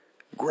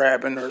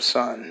grabbing her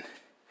son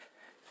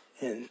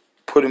and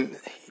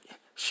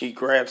she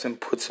grabs him,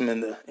 puts him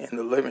in the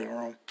living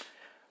room.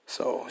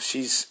 So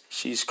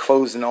she's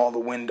closing all the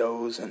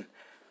windows and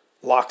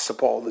locks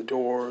up all the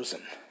doors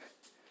and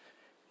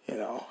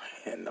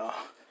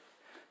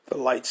the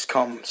lights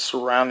come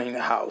surrounding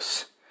the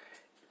house,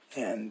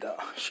 and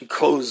she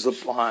closed the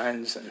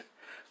blinds and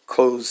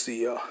close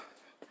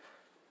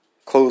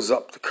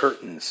up the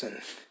curtains,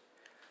 and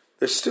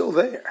they're still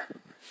there.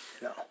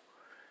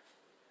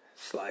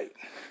 It's like,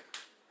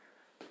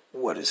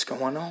 what is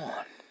going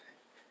on?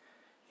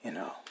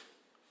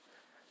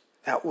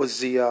 That was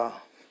the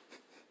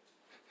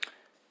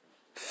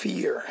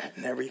fear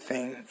and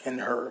everything in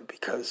her,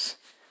 because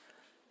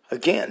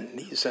again,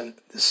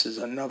 this is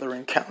another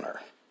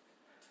encounter.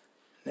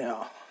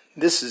 Now,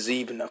 this is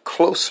even a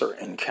closer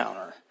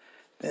encounter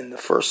than the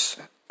first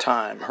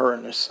time her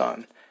and her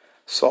son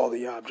saw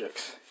the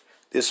objects.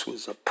 This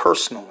was a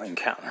personal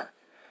encounter.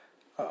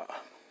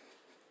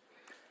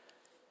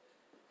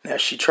 Now,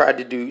 she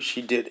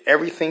did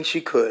everything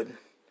she could,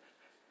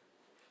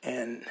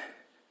 and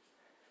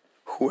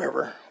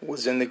whoever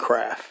was in the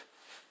craft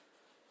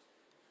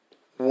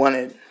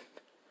wanted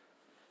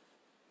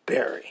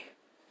Barry.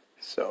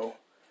 So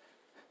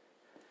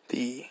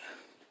the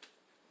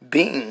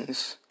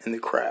beings in the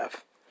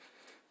craft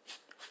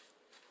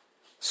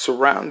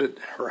surrounded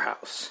her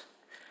house,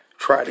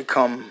 tried to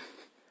come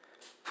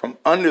from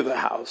under the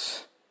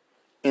house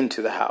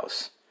into the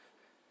house,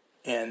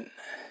 and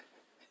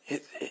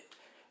it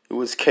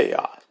was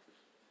chaos.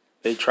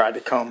 They tried to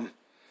come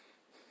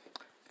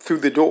through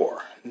the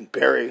door, and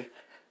Barry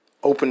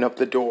opened up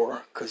the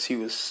door because he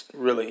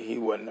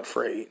wasn't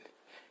afraid.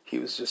 He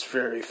was just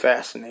very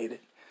fascinated.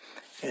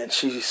 And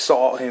she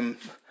saw him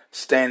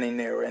standing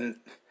there and,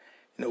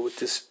 with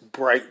this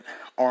bright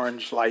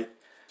orange light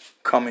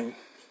coming,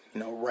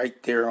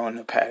 right there on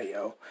the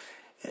patio.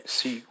 And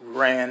she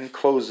ran,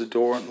 closed the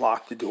door and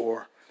locked the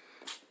door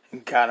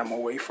and got him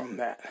away from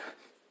that.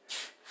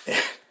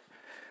 And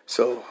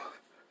so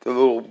the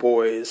little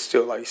boy is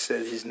still, like I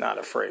said, he's not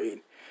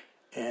afraid.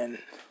 And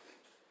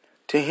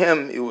to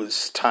him, it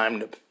was time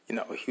to,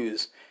 he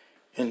was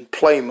in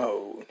play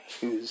mode.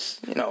 He was,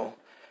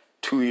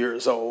 2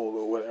 years old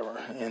or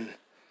whatever. And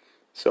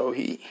so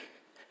he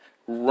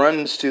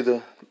runs to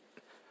the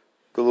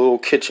little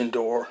kitchen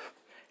door,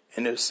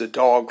 and there's the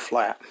dog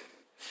flap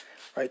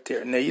right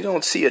there. Now, you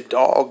don't see a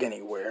dog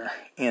anywhere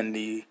in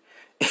the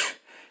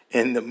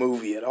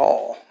movie at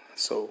all.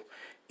 So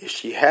if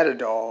she had a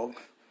dog,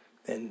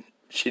 then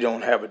she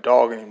don't have a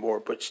dog anymore,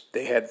 but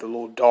they had the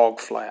little dog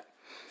flap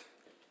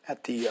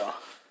at the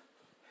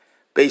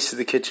base of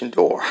the kitchen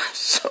door.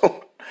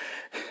 So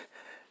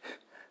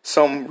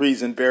some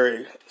reason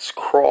Barry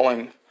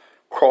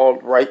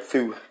crawled right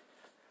through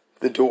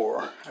the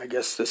door, I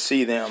guess, to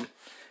see them.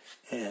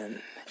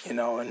 And,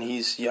 and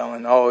he's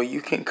yelling, "Oh,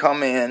 you can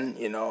come in."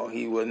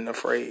 He wasn't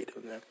afraid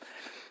of them.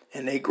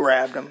 And they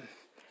grabbed him,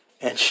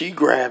 and she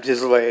grabbed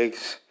his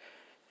legs,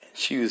 and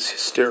she was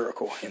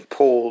hysterical and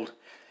pulled,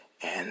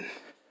 and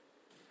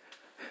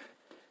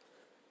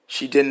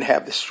she didn't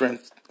have the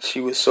strength. She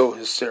was so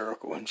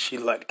hysterical, and she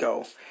let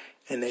go,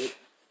 and they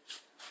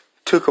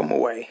took him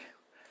away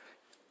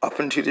up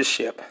into the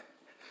ship,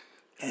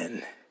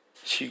 and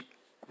she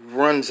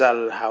runs out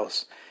of the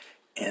house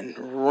and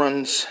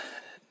runs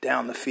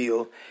down the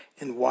field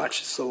and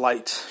watches the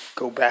lights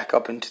go back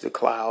up into the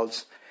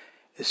clouds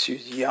as she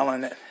was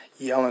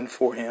yelling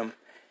for him,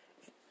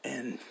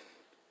 and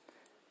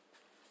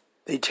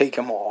they take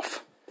him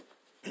off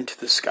into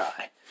the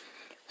sky.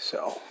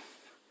 So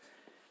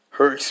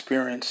her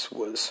experience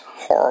was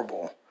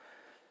horrible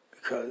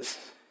because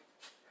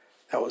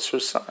that was her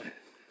son,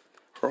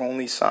 her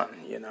only son,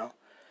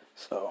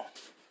 So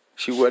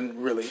she wasn't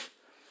really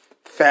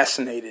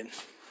fascinated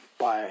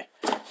by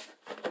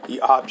the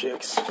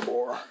objects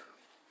or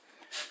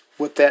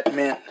what that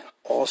meant.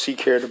 All she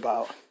cared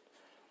about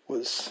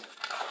was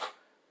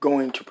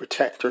going to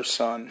protect her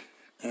son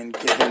and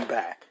get him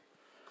back.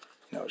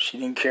 She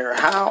didn't care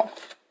how,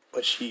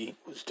 but she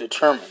was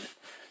determined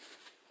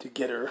to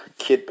get her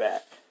kid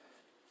back.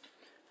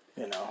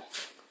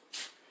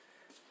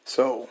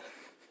 So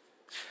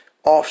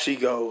off she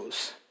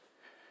goes,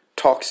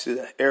 talks to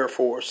the Air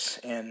Force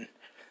and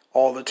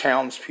all the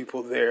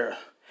townspeople there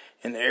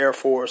in the Air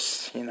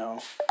Force.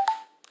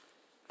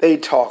 They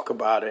talk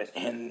about it,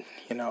 and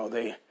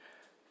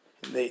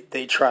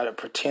they try to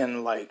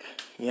pretend like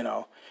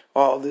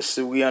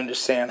we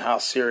understand how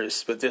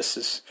serious, but this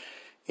is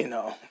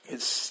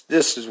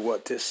this is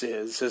what this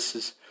is. This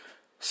is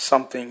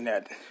something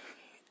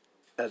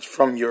that's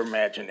from your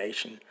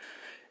imagination.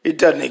 It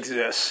doesn't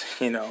exist.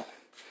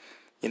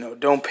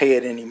 Don't pay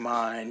it any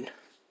mind.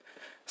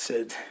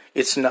 Said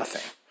it's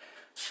nothing.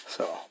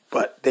 So,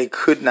 but they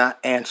could not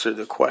answer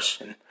the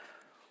question,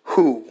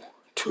 who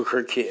took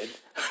her kid?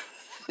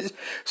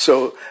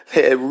 So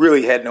they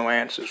really had no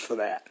answers for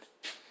that.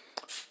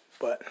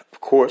 But, of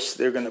course,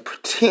 they're going to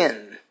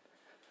pretend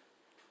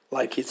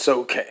like it's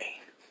okay.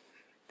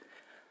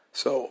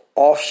 So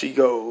off she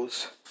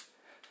goes.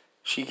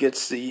 She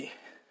gets the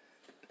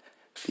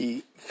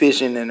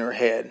vision in her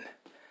head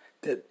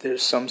that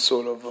there's some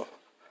sort of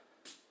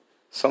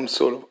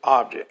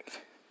object.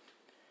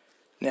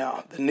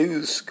 Now, the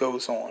news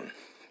goes on,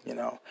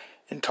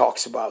 and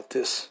talks about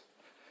this,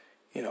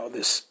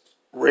 this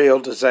rail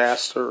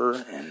disaster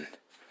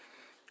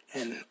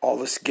and all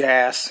this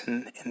gas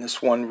in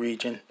this one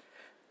region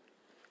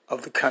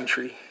of the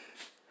country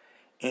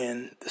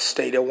in the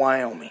state of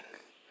Wyoming,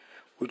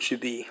 which would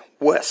be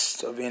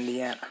west of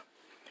Indiana.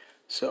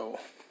 So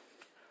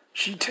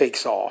she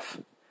takes off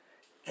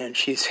and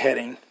she's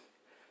heading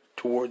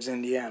towards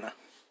Indiana.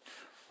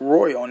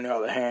 Roy, on the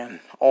other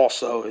hand,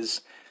 also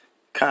has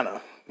kind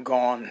of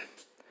gone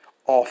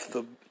off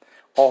the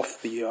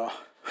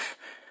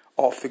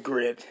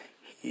grid.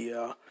 He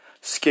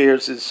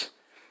scares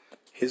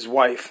his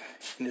wife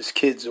and his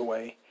kids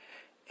away,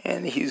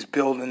 and he's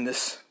building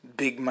this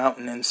big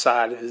mountain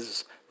inside of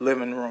his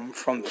living room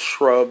from the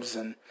shrubs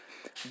and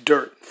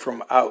dirt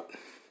from out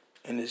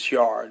in his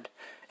yard.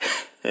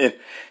 And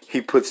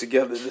he puts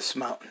together this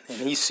mountain, and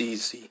he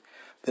sees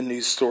the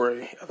news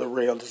story of the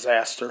rail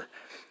disaster,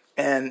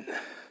 and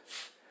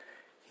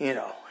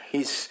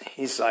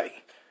he's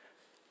like,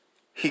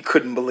 he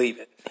couldn't believe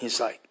it. He's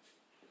like,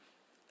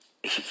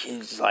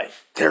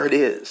 there it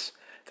is.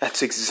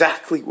 That's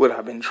exactly what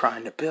I've been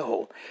trying to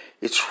build.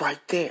 It's right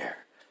there.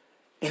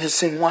 And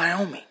it's in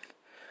Wyoming.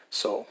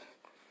 So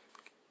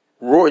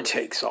Roy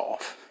takes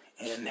off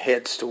and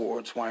heads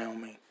towards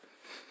Wyoming.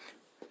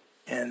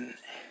 And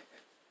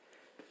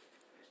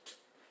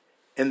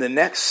in the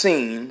next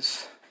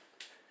scenes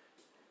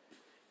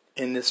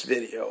in this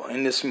video,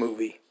 in this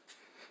movie,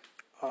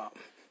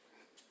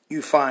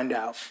 you find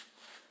out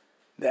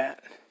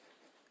that,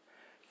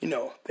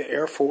 the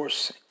Air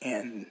Force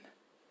and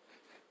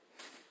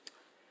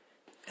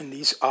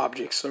these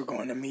objects are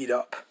going to meet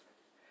up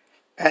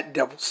at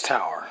Devil's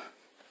Tower.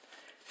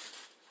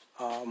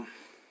 And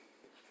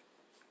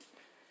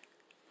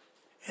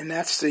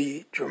that's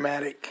the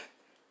dramatic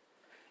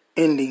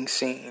ending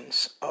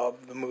scenes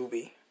of the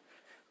movie,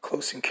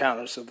 Close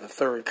Encounters of the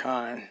Third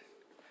Kind.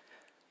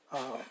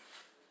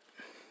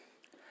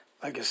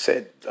 Like I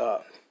said,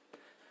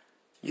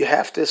 you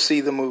have to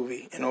see the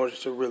movie in order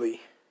to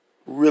really,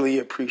 really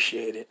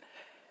appreciate it.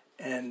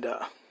 And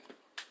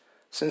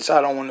since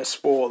I don't want to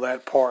spoil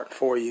that part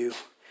for you,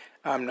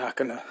 I'm not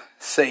going to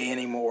say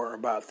any more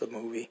about the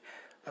movie.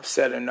 I've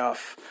said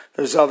enough.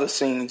 There's other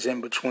scenes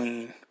in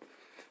between,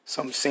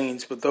 some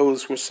scenes, but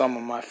those were some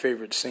of my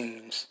favorite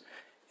scenes.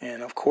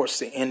 And, of course,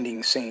 the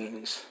ending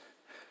scenes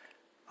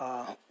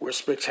were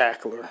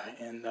spectacular.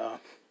 And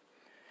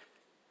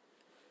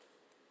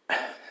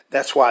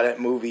that's why that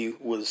movie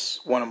was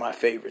one of my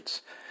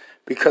favorites,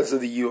 because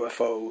of the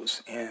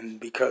UFOs and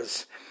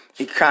because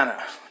it kind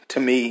of, to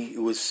me,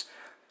 it was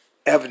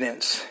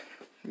evidence,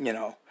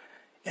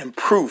 and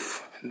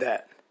proof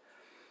that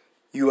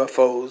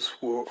UFOs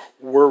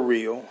were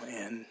real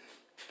and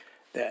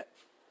that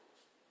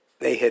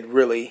they had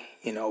really,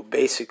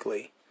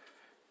 basically,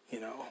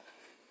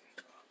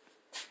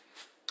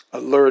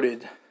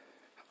 alerted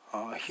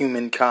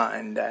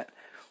humankind that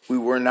we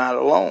were not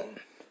alone.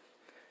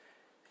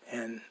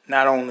 And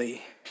not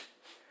only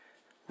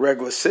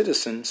regular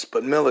citizens,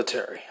 but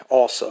military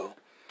also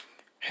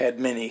had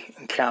many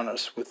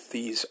encounters with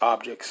these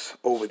objects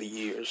over the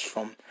years,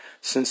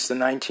 since the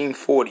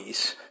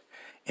 1940s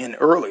and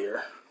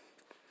earlier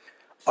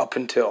up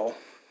until,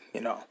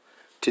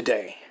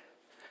 today.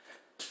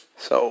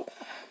 So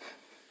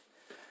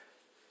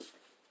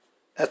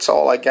that's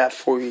all I got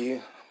for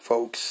you,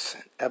 folks.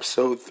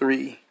 Episode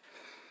 3.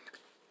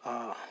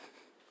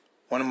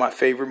 One of my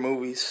favorite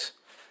movies,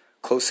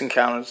 Close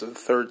Encounters of the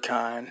Third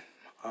Kind.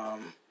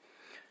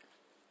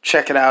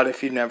 Check it out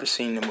if you've never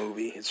seen the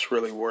movie. It's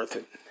really worth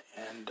it.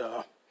 And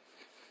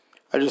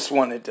I just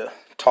wanted to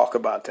talk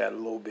about that a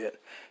little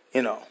bit.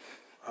 There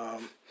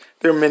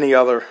are many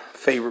other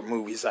favorite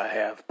movies I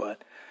have,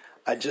 but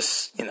I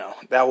just,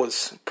 that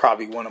was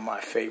probably one of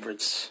my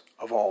favorites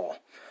of all.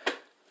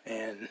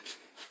 And,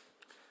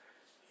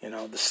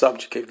 the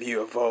subject of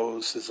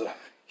UFOs is a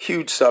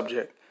huge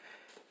subject,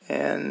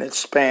 and it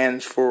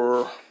spans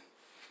for,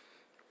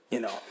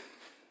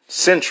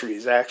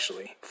 centuries,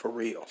 actually, for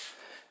real.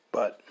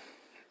 But,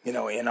 in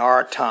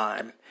our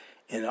time,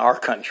 in our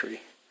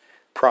country,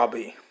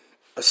 probably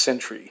a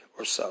century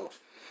or so,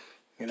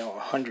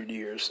 100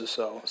 years or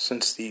so,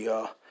 since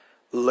the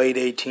late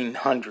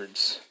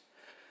 1800s,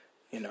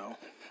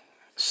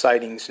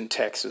 sightings in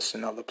Texas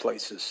and other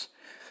places,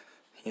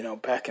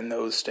 back in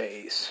those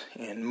days.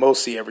 And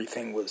mostly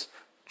everything was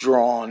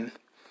drawn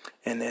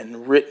and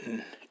then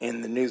written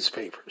in the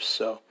newspapers.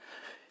 So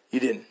you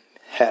didn't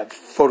have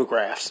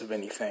photographs of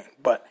anything,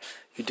 but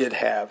you did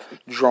have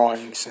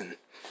drawings and,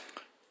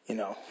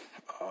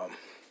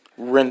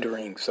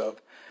 renderings of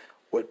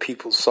what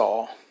people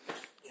saw,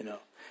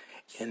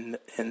 in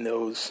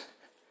those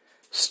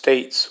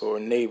states or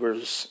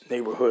neighborhoods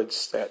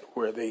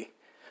where they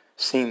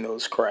seen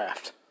those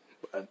craft.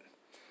 But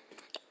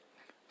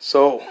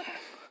so,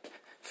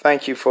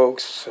 thank you,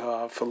 folks,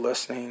 for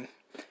listening.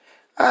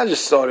 I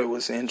just thought it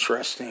was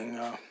interesting,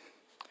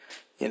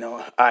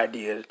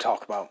 idea to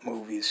talk about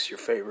movies, your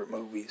favorite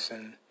movies,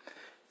 and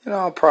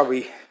I'll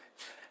probably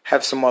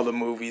have some other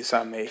movies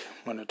I may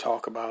want to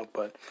talk about,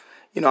 but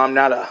I'm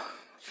not a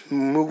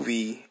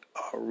movie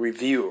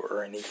reviewer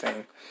or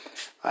anything.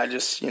 I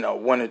just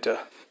wanted to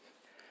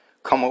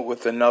come up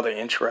with another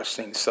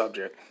interesting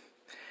subject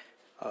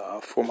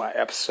for my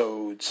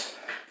episodes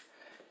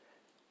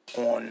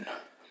on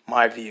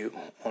my view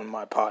on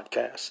my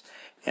podcast,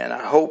 and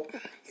I hope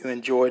you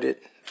enjoyed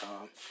it.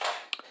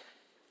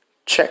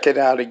 Check it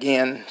out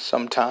again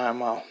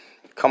sometime. I'll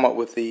come up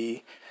with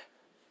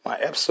my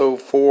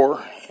episode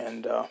 4,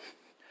 and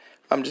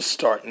I'm just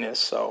starting this,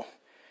 so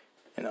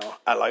like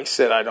I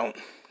said, I'm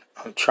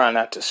trying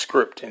not to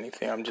script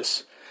anything. I'm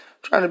just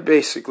trying to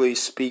basically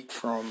speak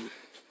from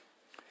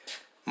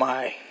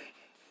my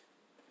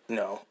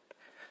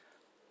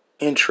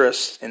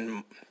interest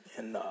in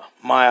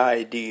my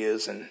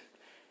ideas and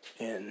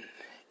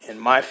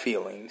my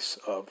feelings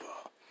of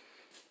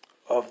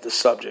the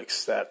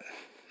subjects that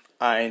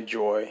I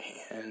enjoy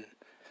and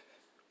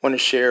want to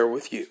share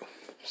with you.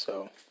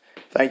 So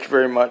thank you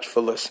very much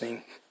for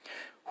listening.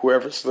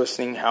 Whoever's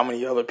listening, how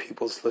many other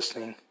people's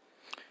listening,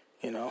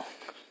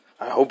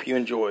 I hope you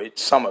enjoyed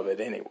some of it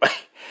anyway.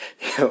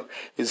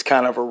 It's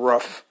kind of a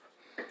rough,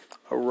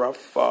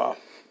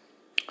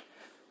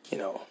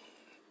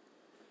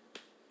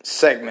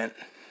 segment.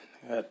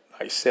 Like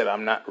I said,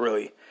 I'm not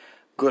really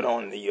good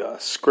on the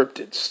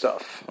scripted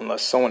stuff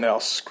unless someone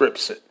else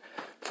scripts it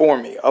for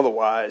me.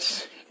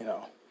 Otherwise,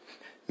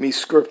 me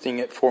scripting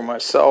it for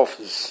myself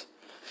is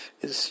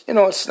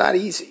it's not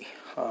easy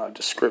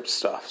to script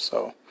stuff.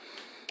 So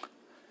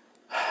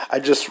I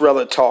just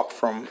rather talk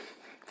from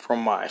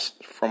my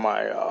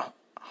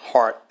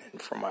heart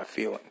and from my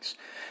feelings.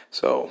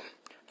 So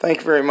thank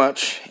you very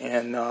much,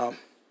 and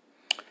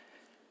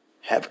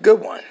have a good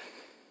one.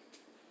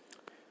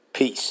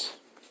 Peace.